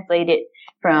being translated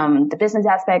from the business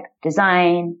aspect,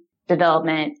 design,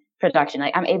 development, production.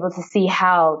 Like, I'm able to see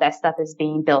how that stuff is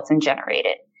being built and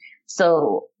generated.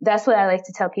 So that's what I like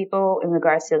to tell people in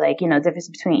regards to like, difference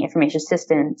between information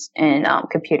systems and,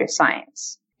 computer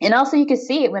science. And also you can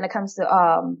see it when it comes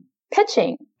to,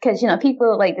 pitching, because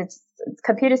people like it's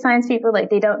computer science people, like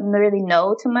they don't really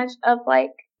know too much of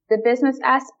like the business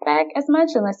aspect as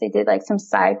much unless they did like some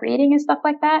side reading and stuff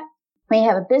like that. When you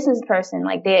have a business person,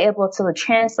 like they're able to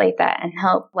translate that and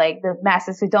help like the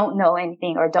masses who don't know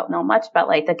anything or don't know much about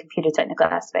like the computer technical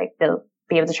aspect. They'll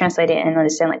be able to translate it and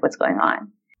understand like what's going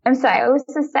on. I'm sorry, what was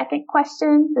the second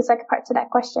question? The second part to that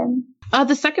question?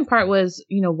 The second part was,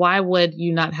 why would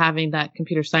you not having that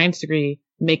computer science degree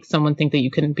make someone think that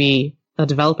you couldn't be a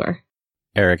developer?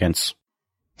 Arrogance.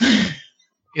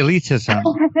 Elitism.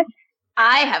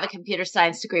 I have a computer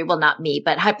science degree. Well, not me,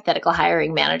 but hypothetical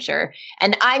hiring manager.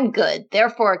 And I'm good.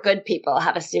 Therefore, good people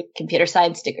have a computer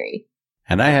science degree.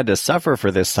 And I had to suffer for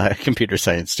this computer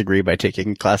science degree by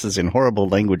taking classes in horrible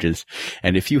languages.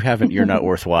 And if you haven't, you're not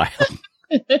worthwhile.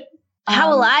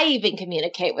 How will I even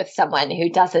communicate with someone who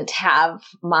doesn't have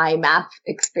my math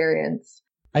experience?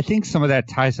 I think some of that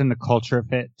ties into culture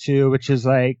fit too, which is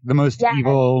like the most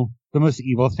evil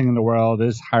thing in the world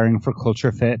is hiring for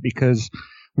culture fit, because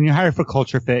when you hire for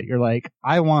culture fit, you're like,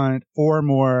 I want 4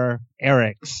 more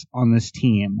Erics on this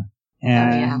team.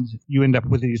 And you end up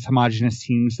with these homogenous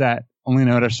teams that only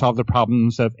know how to solve the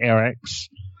problems of Erics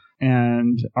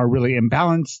and are really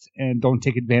imbalanced and don't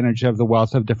take advantage of the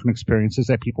wealth of different experiences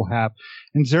that people have.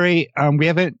 And Zuri, we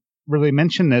haven't really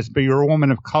mentioned this, but you're a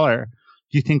woman of color.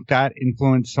 Do you think that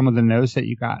influenced some of the no's that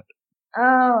you got?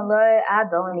 Oh, Lord, I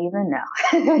don't even know.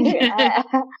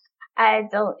 I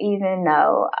don't even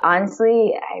know.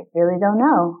 Honestly, I really don't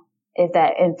know if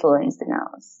that influenced the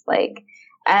no's. Like,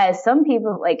 as some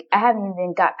people, like, I haven't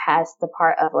even got past the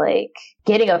part of, like,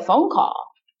 getting a phone call.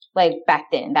 Like, back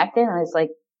then. Back then, I was, like,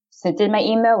 sent in my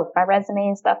email with my resume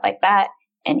and stuff like that.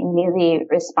 and immediately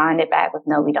responded back with,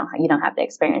 no, you don't have the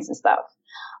experience and stuff.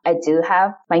 I do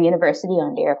have my university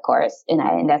on there, of course,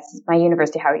 and that's my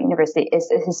university. Howard University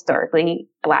is a historically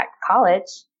Black college,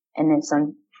 and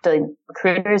then the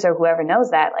recruiters or whoever knows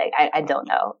that, like, I don't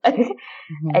know.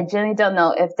 Mm-hmm. I genuinely don't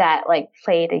know if that like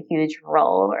played a huge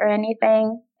role or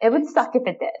anything. It would suck if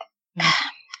it did.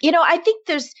 I think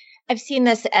I've seen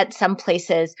this at some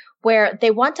places where they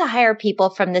want to hire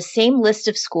people from the same list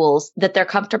of schools that they're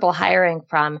comfortable hiring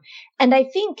from. And I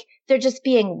think they're just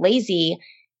being lazy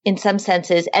in some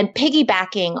senses and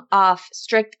piggybacking off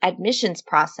strict admissions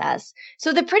process.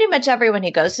 So that pretty much everyone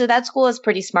who goes to that school is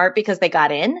pretty smart because they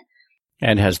got in.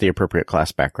 And has the appropriate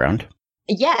class background.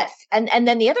 Yes. And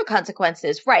then the other consequence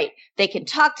is, right, they can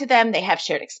talk to them. They have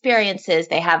shared experiences.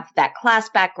 They have that class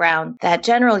background, that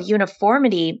general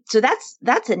uniformity. So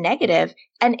that's a negative.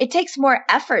 And it takes more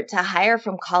effort to hire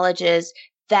from colleges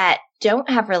that don't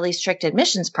have really strict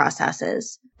admissions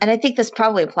processes. And I think this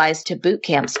probably applies to boot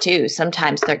camps too.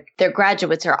 Sometimes their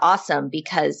graduates are awesome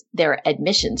because their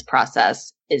admissions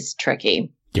process is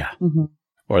tricky. Yeah. Mm-hmm.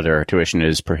 Or their tuition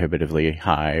is prohibitively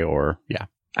high, or yeah.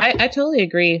 I totally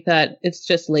agree that it's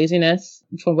just laziness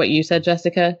from what you said,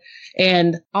 Jessica,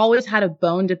 and always had a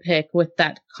bone to pick with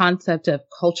that concept of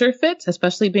culture fit,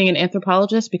 especially being an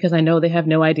anthropologist, because I know they have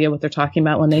no idea what they're talking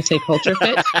about when they say culture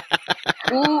fit.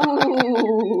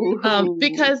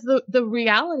 Because the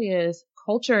reality is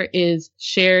culture is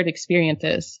shared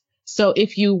experiences. So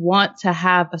if you want to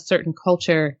have a certain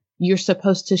culture, you're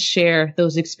supposed to share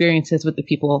those experiences with the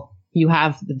people you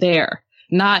have there.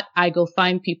 Not I go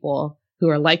find people who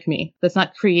are like me. That's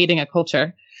not creating a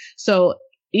culture. So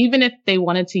even if they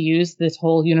wanted to use this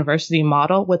whole university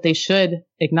model, what they should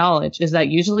acknowledge is that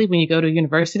usually when you go to a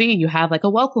university, you have like a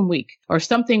welcome week or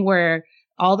something where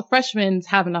all the freshmen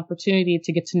have an opportunity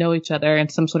to get to know each other in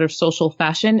some sort of social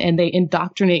fashion, and they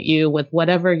indoctrinate you with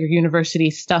whatever your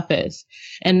university stuff is.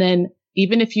 And then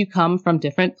even if you come from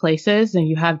different places and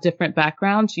you have different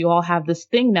backgrounds, you all have this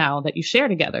thing now that you share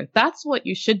together. That's what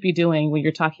you should be doing when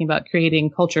you're talking about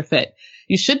creating culture fit.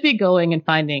 You should be going and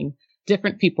finding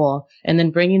different people and then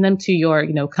bringing them to your,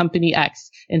 company X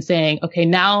and saying, okay,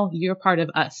 now you're part of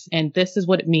us. And this is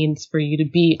what it means for you to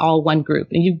be all one group.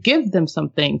 And you give them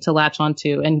something to latch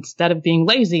onto, and instead of being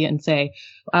lazy and say,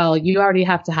 well, you already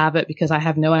have to have it because I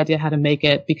have no idea how to make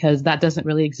it because that doesn't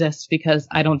really exist because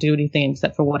I don't do anything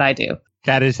except for what I do.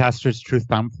 That is Astrid's truth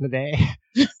bomb for the day.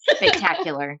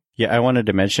 Spectacular. Yeah, I wanted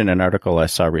to mention an article I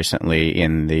saw recently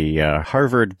in the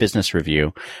Harvard Business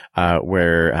Review,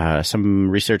 where some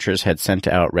researchers had sent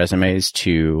out resumes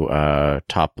to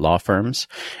top law firms,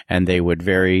 and they would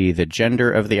vary the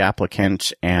gender of the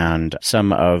applicant and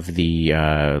some of the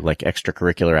like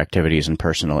extracurricular activities and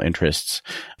personal interests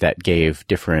that gave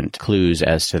different clues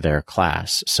as to their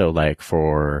class. So, like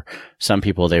for some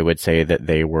people, they would say that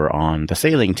they were on the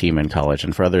sailing team in college,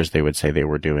 and for others, they would say they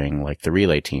were doing like the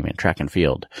relay team in track and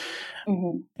field.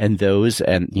 Mm-hmm. And those,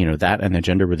 and that and the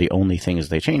gender were the only things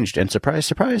they changed. And surprise,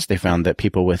 surprise, they found that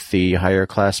people with the higher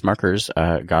class markers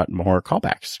got more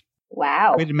callbacks.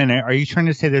 Wow. Wait a minute. Are you trying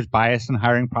to say there's bias in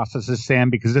hiring processes, Sam?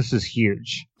 Because this is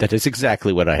huge. That is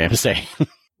exactly what I am saying.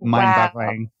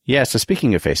 Mind-boggling. Wow. Yeah, so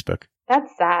speaking of Facebook.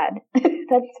 That's sad.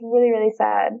 That's really, really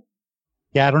sad.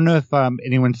 Yeah, I don't know if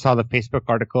anyone saw the Facebook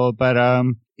article, but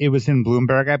it was in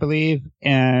Bloomberg, I believe,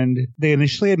 and they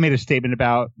initially had made a statement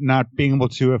about not being able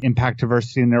to impact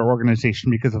diversity in their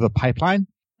organization because of the pipeline,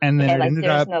 and then it ended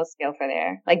there's up no skill for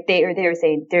there. Like they were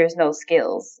saying, there's no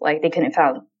skills. Like they couldn't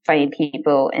find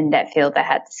people in that field that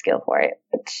had the skill for it.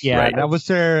 Yeah, right. that was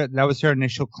their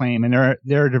initial claim, and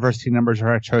their diversity numbers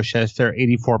are atrocious. They're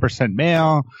 84%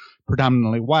 male,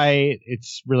 predominantly white.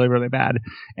 It's really, really bad.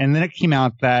 And then it came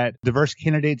out that diverse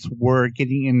candidates were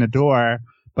getting in the door,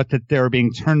 but that they were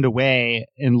being turned away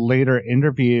in later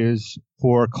interviews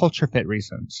for culture fit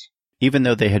reasons. Even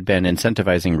though they had been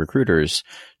incentivizing recruiters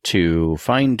to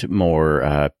find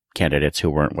more candidates who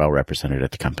weren't well represented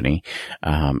at the company.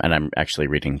 And I'm actually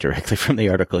reading directly from the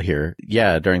article here.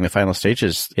 Yeah, during the final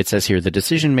stages, it says here, the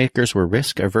decision makers were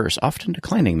risk averse, often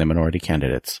declining the minority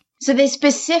candidates. So they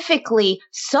specifically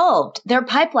solved their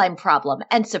pipeline problem.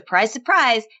 And surprise,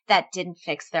 surprise, that didn't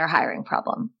fix their hiring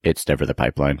problem. It's never the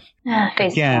pipeline.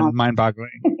 Again,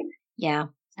 mind-boggling. Yeah.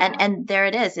 And there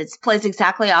it is. It plays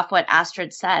exactly off what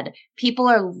Astrid said. People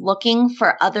are looking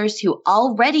for others who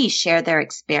already share their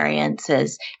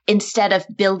experiences instead of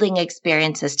building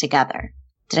experiences together.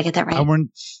 Did I get that right?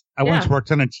 I once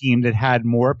worked on a team that had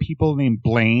more people named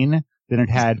Blaine than it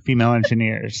had female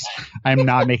engineers. I'm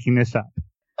not making this up.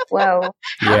 Whoa.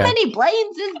 How many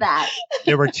Blaines is that?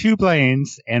 There were 2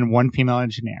 Blaines and 1 female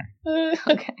engineer.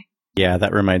 Okay. Yeah,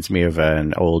 that reminds me of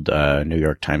an old New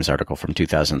York Times article from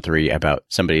 2003 about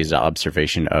somebody's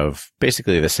observation of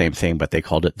basically the same thing, but they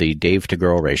called it the Dave to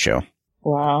girl ratio.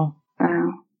 Wow.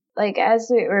 Like, as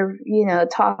we were,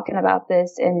 talking about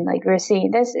this, and like we're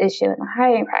seeing this issue in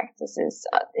hiring practices,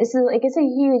 it's a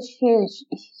huge, huge,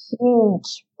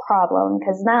 huge problem,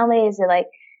 because not only is it like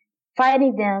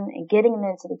finding them and getting them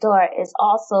into the door, is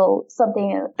also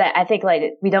something that I think like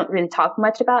we don't really talk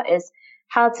much about, is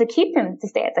how to keep them to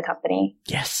stay at the company.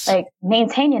 Yes. Like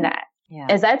maintaining that. Yeah.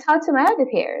 As I talk to my other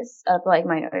peers of like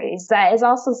minorities, that is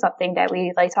also something that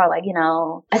we like talk like,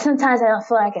 sometimes I don't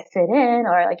feel like I fit in,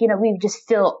 or like, we just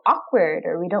feel awkward,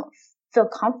 or we don't feel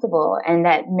comfortable, and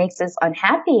that makes us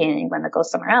unhappy and want to go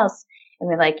somewhere else. And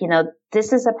we're like,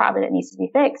 this is a problem that needs to be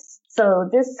fixed. So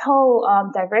this whole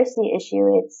diversity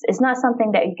issue, it's not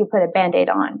something that you can put a Band-Aid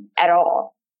on at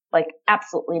all. Like,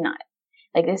 absolutely not.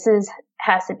 Like,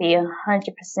 has to be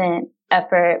 100%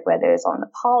 effort, whether it's on the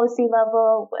policy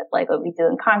level, with like what we do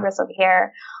in Congress over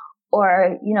here,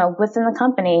 or, within the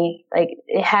company. Like,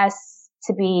 it has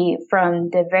to be from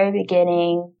the very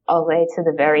beginning all the way to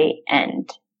the very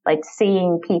end. Like,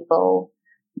 seeing people,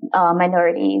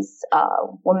 minorities,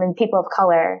 women, people of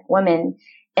color, women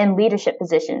in leadership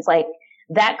positions, like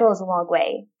that goes a long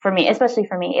way for me, especially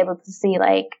for me, able to see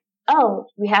like, oh,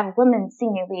 we have a women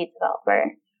senior lead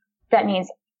developer. That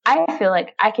means I feel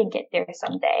like I can get there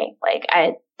someday.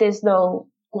 Like there's no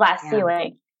glass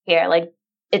ceiling here. Like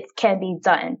it can be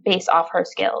done based off her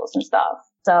skills and stuff.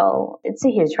 So it's a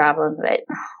huge problem, but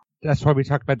that's why we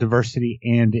talk about diversity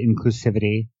and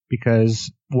inclusivity,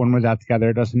 because one without the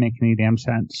other doesn't make any damn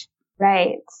sense.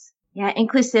 Right. Yeah,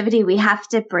 inclusivity, we have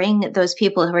to bring those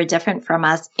people who are different from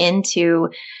us into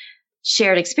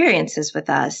shared experiences with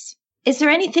us. Is there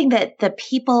anything that the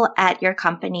people at your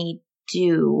company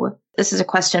do? This is a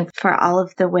question for all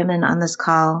of the women on this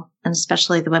call, and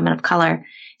especially the women of color.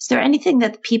 Is there anything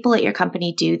that the people at your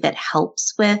company do that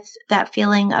helps with that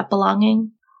feeling of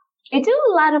belonging? I do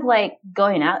a lot of like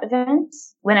going out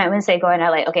events. When I say going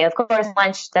out, like, okay, of course,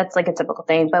 lunch, that's like a typical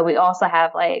thing, but we also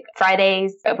have like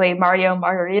Fridays, play Mario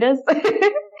Margaritas.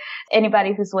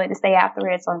 Anybody who's willing to stay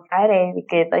afterwards on Friday, we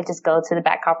could like just go to the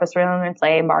back conference room and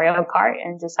play Mario Kart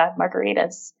and just have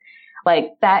margaritas.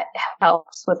 Like that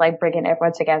helps with like bringing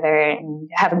everyone together and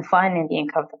having fun and being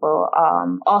comfortable.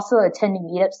 Also attending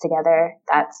meetups together.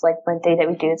 That's like one thing that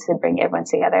we do to bring everyone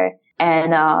together.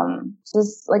 And,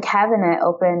 just like having an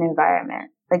open environment.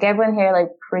 Like everyone here, like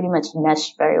pretty much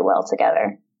mesh very well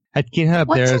together. At GitHub,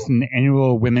 there's an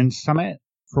annual women's summit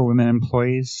for women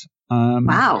employees.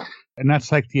 Wow. And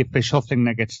that's like the official thing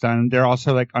that gets done. There are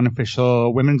also like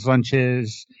unofficial women's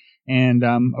lunches and,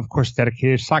 of course,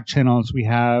 dedicated Slack channels. We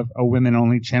have a women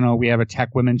only channel. We have a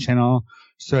tech women channel.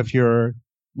 So if you're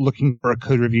looking for a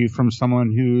code review from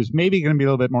someone who's maybe going to be a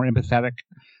little bit more empathetic,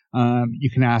 you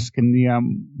can ask in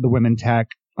the women tech,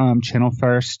 channel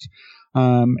first.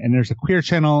 And there's a queer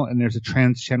channel and there's a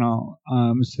trans channel.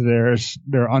 So there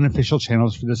are unofficial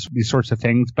channels for these sorts of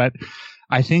things. But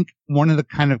I think one of the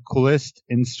kind of coolest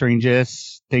and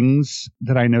strangest things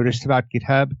that I noticed about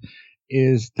GitHub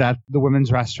is that the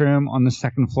women's restroom on the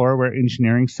second floor where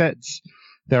engineering sits,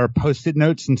 there are Post-it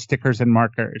notes and stickers and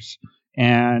markers.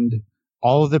 And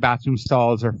all of the bathroom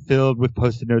stalls are filled with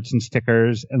Post-it notes and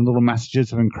stickers and little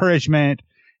messages of encouragement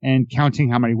and counting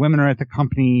how many women are at the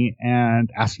company and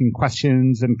asking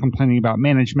questions and complaining about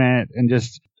management. And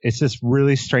just, it's this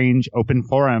really strange open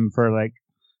forum for like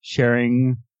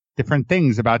sharing different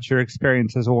things about your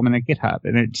experience as a woman at GitHub.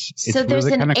 And it's so there's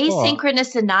really an cool.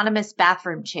 asynchronous anonymous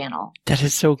bathroom channel. That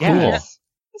is so cool. Yes.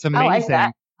 It's amazing. I like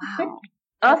that. Wow.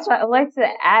 Also, I'd like to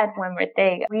add one more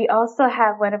thing. We also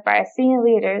have one of our senior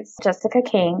leaders, Jessica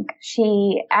King.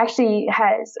 She actually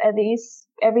has at least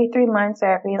every 3 months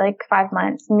or every like 5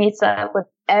 months meets up with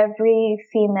every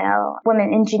female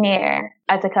woman engineer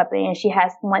at the company, and she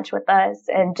has lunch with us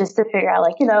and just to figure out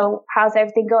like, how's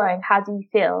everything going? How do you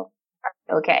feel? Are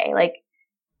you okay? Like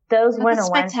those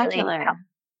one-on-ones spectacular. really help.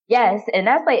 Yes, and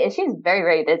that's like, and she's very,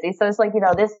 very busy. So it's like,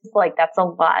 this is like, that's a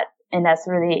lot, and that's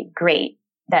really great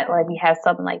that like we have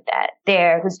someone like that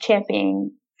there who's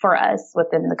championing for us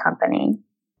within the company.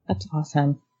 That's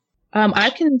awesome. I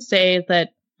can say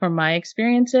that from my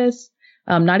experiences,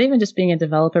 not even just being a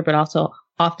developer, but also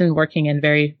often working in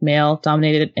very male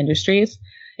dominated industries,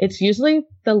 it's usually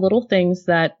the little things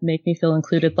that make me feel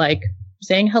included, like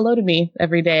saying hello to me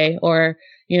every day or,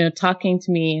 talking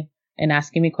to me and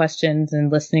asking me questions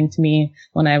and listening to me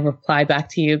when I reply back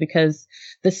to you, because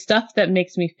the stuff that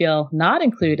makes me feel not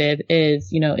included is,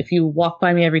 if you walk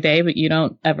by me every day, but you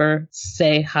don't ever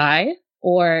say hi,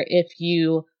 or if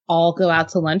you all go out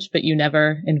to lunch, but you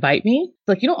never invite me.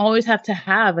 Like, you don't always have to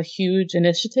have a huge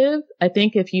initiative. I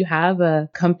think if you have a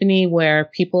company where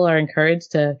people are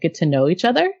encouraged to get to know each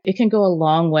other, it can go a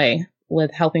long way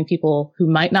with helping people who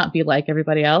might not be like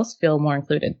everybody else feel more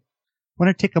included. I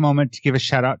want to take a moment to give a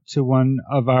shout out to one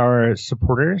of our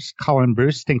supporters, Colin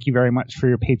Bruce. Thank you very much for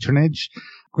your patronage.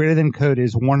 Greater Than Code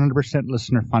is 100%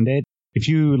 listener funded. If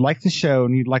you like the show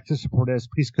and you'd like to support us,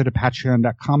 please go to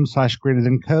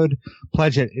patreon.com/greaterthancode,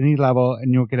 pledge at any level,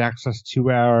 and you'll get access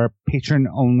to our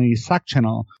patron-only Slack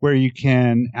channel where you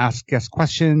can ask guest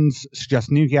questions, suggest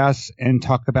new guests, and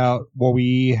talk about what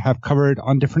we have covered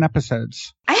on different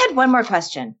episodes. I had one more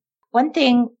question. One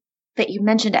thing that you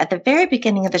mentioned at the very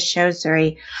beginning of the show,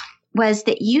 Zuri, was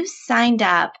that you signed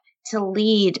up to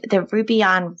lead the Ruby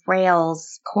on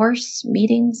Rails course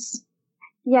meetings.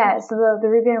 Yeah, so the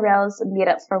Ruby on Rails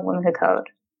meetups for Women Who Code.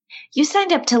 You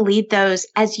signed up to lead those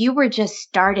as you were just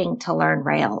starting to learn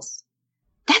Rails.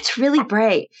 That's really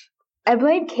brave. I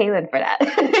blame Kaylin for that.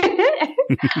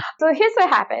 So here's what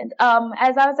happened.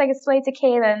 As I was explaining to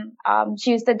Kaylin,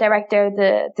 she was the director of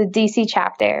the DC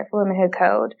chapter for Women Who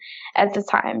Code at the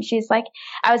time. She's like,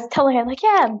 I was telling her, like,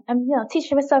 yeah, I'm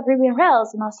teaching myself Ruby on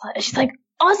Rails. And she's like,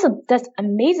 awesome. That's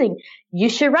amazing. You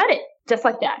should run it. Just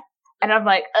like that. And I'm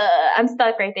like, I'm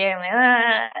stuck right there. I'm like,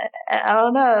 I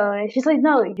don't know. And she's like,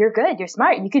 no, you're good. You're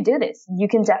smart. You could do this. You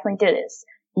can definitely do this.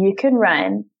 You can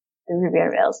run the Ruby on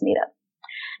Rails meetup.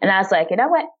 And I was like, you know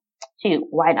what? Shoot,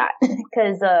 why not?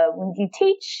 Because when you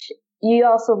teach, you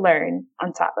also learn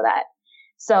on top of that.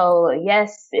 So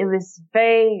yes, it was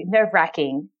very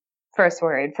nerve-wracking.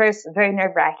 Very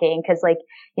nerve-wracking. Because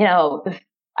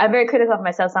I'm very critical of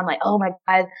myself. So I'm like, oh my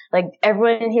God, like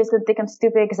everyone in here is going to think I'm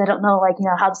stupid because I don't know,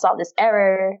 how to solve this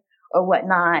error or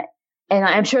whatnot. And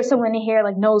I'm sure someone in here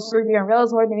knows Ruby on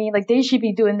Rails more than me. Like they should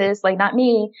be doing this, not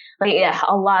me.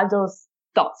 A lot of those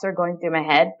thoughts are going through my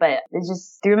head, but I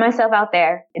just threw myself out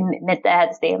there and admit that I had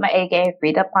to stay in my A game,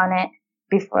 read up on it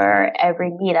before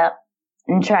every meetup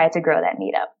and try to grow that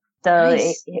meetup. So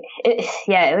nice.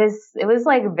 It was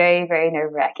very, very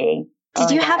nerve wracking.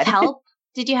 Did you have help?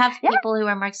 Did you have people who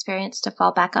were more experienced to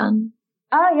fall back on?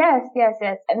 Oh, yes.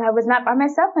 And I was not by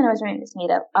myself when I was running this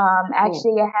meetup.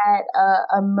 Actually, I had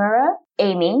Amura,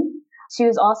 Amy. She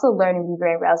was also learning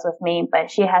Ruby on Rails with me,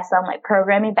 but she has some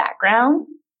programming background.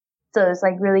 So it's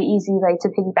really easy to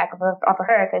piggyback off of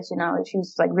her because, she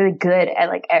was really good at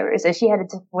errors. And she had a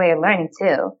different way of learning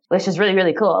too, which is really,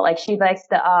 really cool. She likes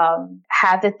to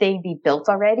have the thing be built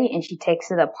already and she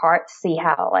takes it apart to see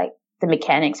how the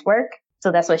mechanics work.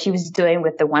 So that's what she was doing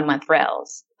with the 1 month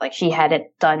Rails. She had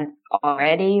it done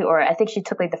already, or I think she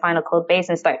took the final code base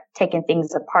and started taking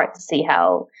things apart to see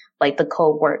how the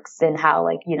code works and how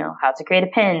how to create a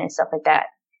pin and stuff like that,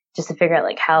 just to figure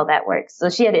out how that works. So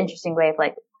she had an interesting way of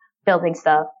building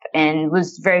stuff and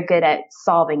was very good at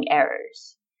solving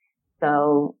errors.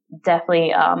 So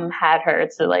definitely had her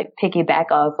to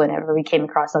piggyback off whenever we came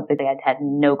across something that I had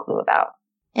no clue about.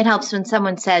 It helps when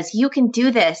someone says, you can do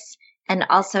this. And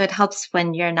also it helps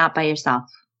when you're not by yourself.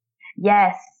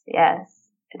 Yes.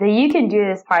 The you can do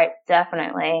this part,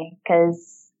 definitely.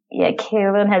 Because,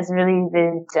 Kaylin has really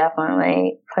been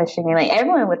definitely pushing me.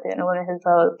 Everyone within the Women Who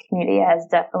Code community has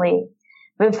definitely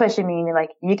been pushing me.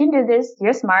 You can do this.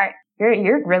 You're smart.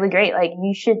 You're really great.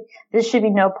 This should be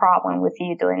no problem with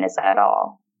you doing this at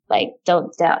all.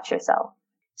 Don't doubt yourself.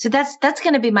 So that's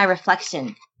going to be my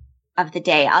reflection of the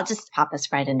day. I'll just pop us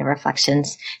right into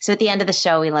reflections. So at the end of the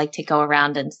show, we like to go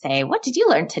around and say, what did you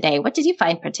learn today? What did you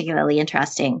find particularly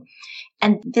interesting?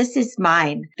 And this is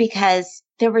mine because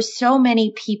there were so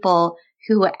many people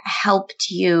who helped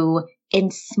you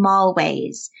in small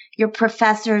ways. Your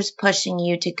professors pushing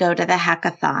you to go to the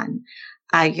hackathon.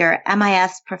 Your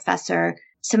MIS professor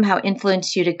somehow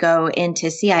influenced you to go into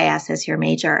CIS as your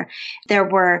major. There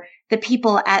were the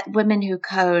people at Women Who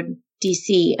Code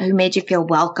DC who made you feel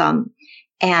welcome,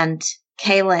 and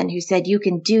Kaylin who said you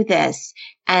can do this,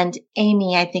 and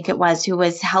Amy, I think it was, who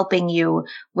was helping you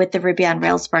with the Ruby on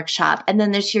Rails workshop. And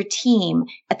then there's your team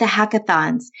at the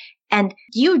hackathons, and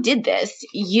you did this.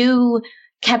 You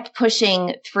kept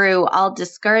pushing through all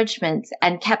discouragements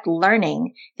and kept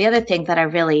learning. The other thing that I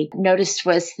really noticed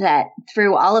was that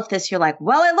through all of this, you're like,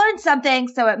 well, I learned something,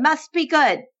 so it must be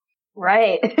good.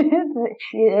 Right.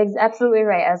 Absolutely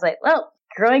right. I was like, well,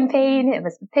 growing pain, it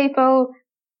was painful,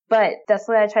 but that's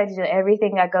what I try to do.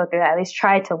 Everything I go through, I at least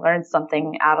try to learn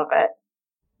something out of it.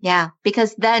 Yeah,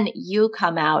 because then you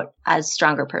come out as a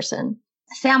stronger person.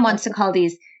 Sam wants to call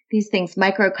these things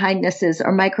micro kindnesses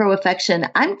or micro affection.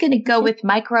 I'm going to go with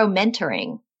micro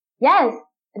mentoring. Yes,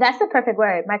 that's the perfect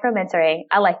word. Micro mentoring.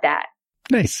 I like that.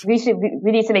 Nice. We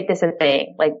need to make this a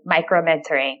thing, like micro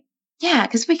mentoring. Yeah,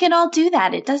 because we can all do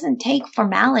that. It doesn't take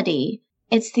formality.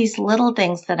 It's these little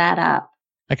things that add up.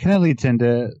 That kind of leads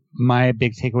into my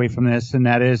big takeaway from this, and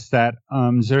that is that,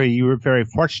 Zuri, you were very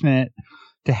fortunate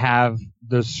to have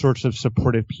those sorts of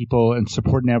supportive people and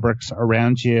support networks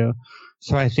around you.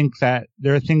 So I think that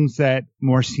there are things that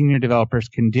more senior developers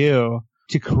can do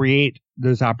to create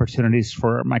those opportunities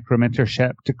for micro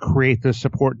mentorship, to create those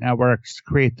support networks, to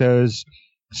create those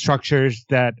structures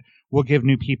that will give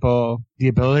new people the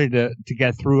ability to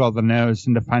get through all the no's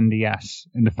and to find the yes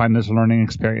and to find those learning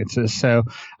experiences. So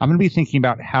I'm going to be thinking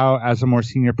about how, as a more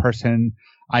senior person,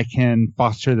 I can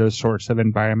foster those sorts of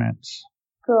environments.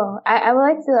 Cool. I would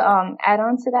like to add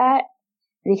on to that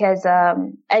because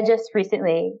I just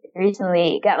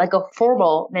recently got like a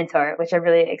formal mentor, which I'm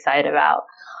really excited about.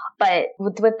 But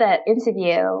with that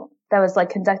interview that was like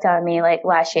conducted on me like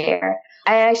last year,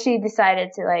 I actually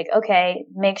decided to like, okay,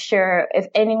 make sure if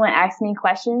anyone asks me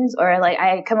questions or like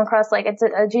I come across like it's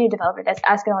a junior developer that's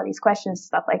asking all these questions,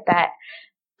 stuff like that,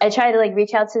 I try to like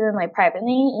reach out to them like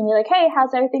privately and be like, hey,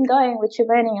 how's everything going with your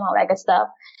learning and all that good stuff,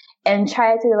 and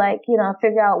try to like,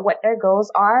 figure out what their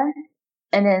goals are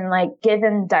and then like give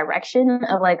them direction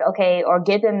of like, okay, or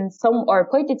give them or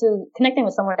point it to connecting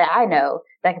with someone that I know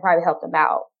that can probably help them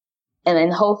out. And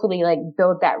then hopefully like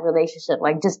build that relationship,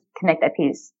 like just connect that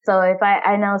piece. So if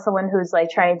I know someone who's like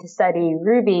trying to study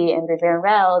Ruby and Ruby on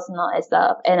Rails and all that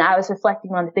stuff, and I was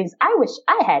reflecting on the things I wish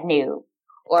I had knew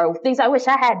or things I wish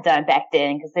I had done back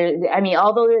then. Cause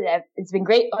although it's been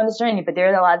great on this journey, but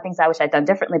there are a lot of things I wish I'd done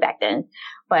differently back then.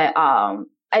 But,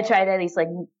 I tried to at least like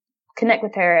connect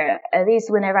with her at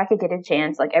least whenever I could get a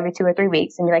chance, like every 2 or 3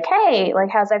 weeks and be like, hey, like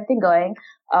how's everything going?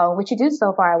 What you do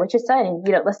so far? What you're studying?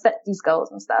 Let's set these goals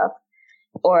and stuff.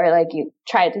 Or like you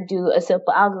try to do a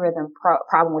simple algorithm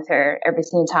problem with her every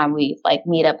single time we like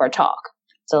meet up or talk.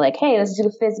 So like, hey, let's do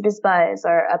a FizzBizBuzz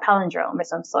or a palindrome or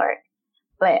some sort.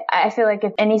 But I feel like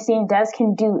if any senior devs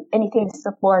can do anything as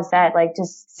simple as that, like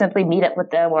just simply meet up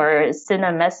with them or send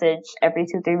a message every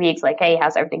 2-3 weeks, like, hey,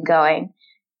 how's everything going?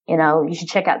 You should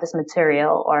check out this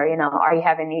material, or, are you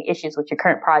having any issues with your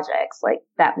current projects? Like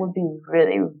that would be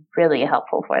really, really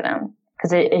helpful for them.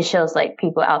 Because it shows like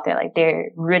people out there, like they're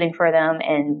rooting for them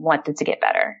and want them to get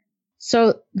better.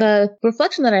 So the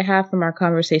reflection that I have from our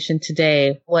conversation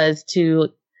today was to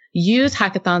use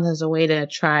hackathons as a way to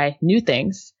try new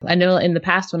things. I know in the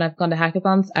past when I've gone to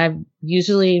hackathons, I've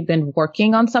usually been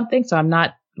working on something. So I'm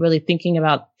not really thinking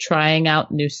about trying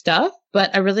out new stuff.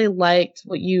 But I really liked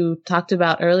what you talked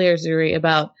about earlier, Zuri,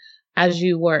 about as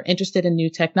you were interested in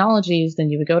new technologies, then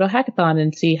you would go to a hackathon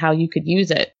and see how you could use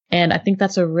it. And I think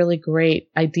that's a really great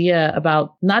idea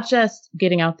about not just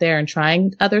getting out there and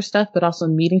trying other stuff, but also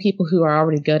meeting people who are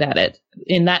already good at it.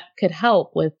 And that could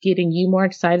help with getting you more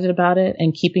excited about it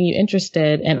and keeping you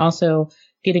interested, and also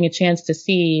getting a chance to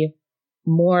see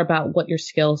more about what your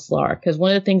skills are. Because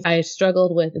one of the things I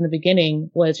struggled with in the beginning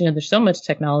was, there's so much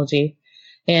technology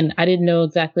and I didn't know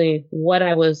exactly what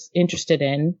I was interested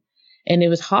in. And it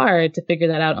was hard to figure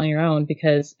that out on your own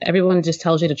because everyone just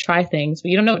tells you to try things, but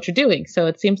you don't know what you're doing. So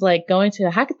it seems like going to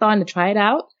a hackathon to try it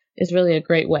out is really a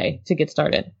great way to get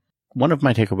started. One of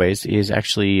my takeaways is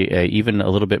actually even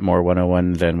a little bit more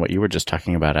 101 than what you were just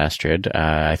talking about, Astrid.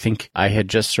 I think I had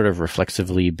just sort of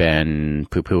reflexively been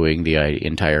poo-pooing the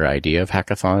entire idea of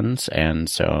hackathons. And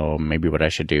so maybe what I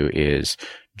should do is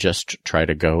just try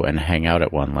to go and hang out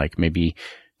at one, like maybe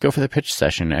go for the pitch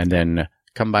session and then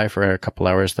come by for a couple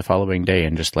hours the following day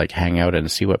and just like hang out and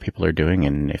see what people are doing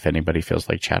and if anybody feels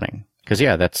like chatting. Because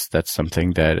yeah, that's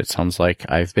something that it sounds like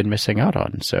I've been missing out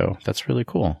on. So that's really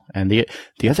cool. And the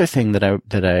other thing that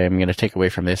I am going to take away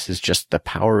from this is just the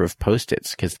power of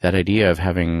Post-its, because that idea of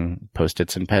having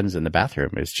Post-its and pens in the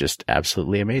bathroom is just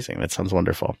absolutely amazing. That sounds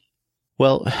wonderful.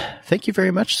 Well, thank you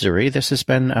very much, Zuri. This has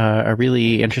been a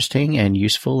really interesting and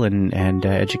useful and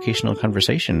educational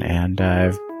conversation, and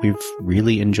we've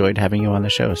really enjoyed having you on the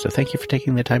show. So thank you for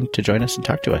taking the time to join us and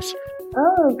talk to us.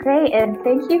 Oh, great. And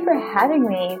thank you for having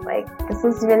me. Like, this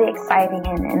was really exciting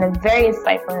and a very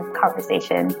insightful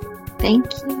conversation.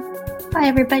 Thank you. Bye,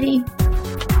 everybody.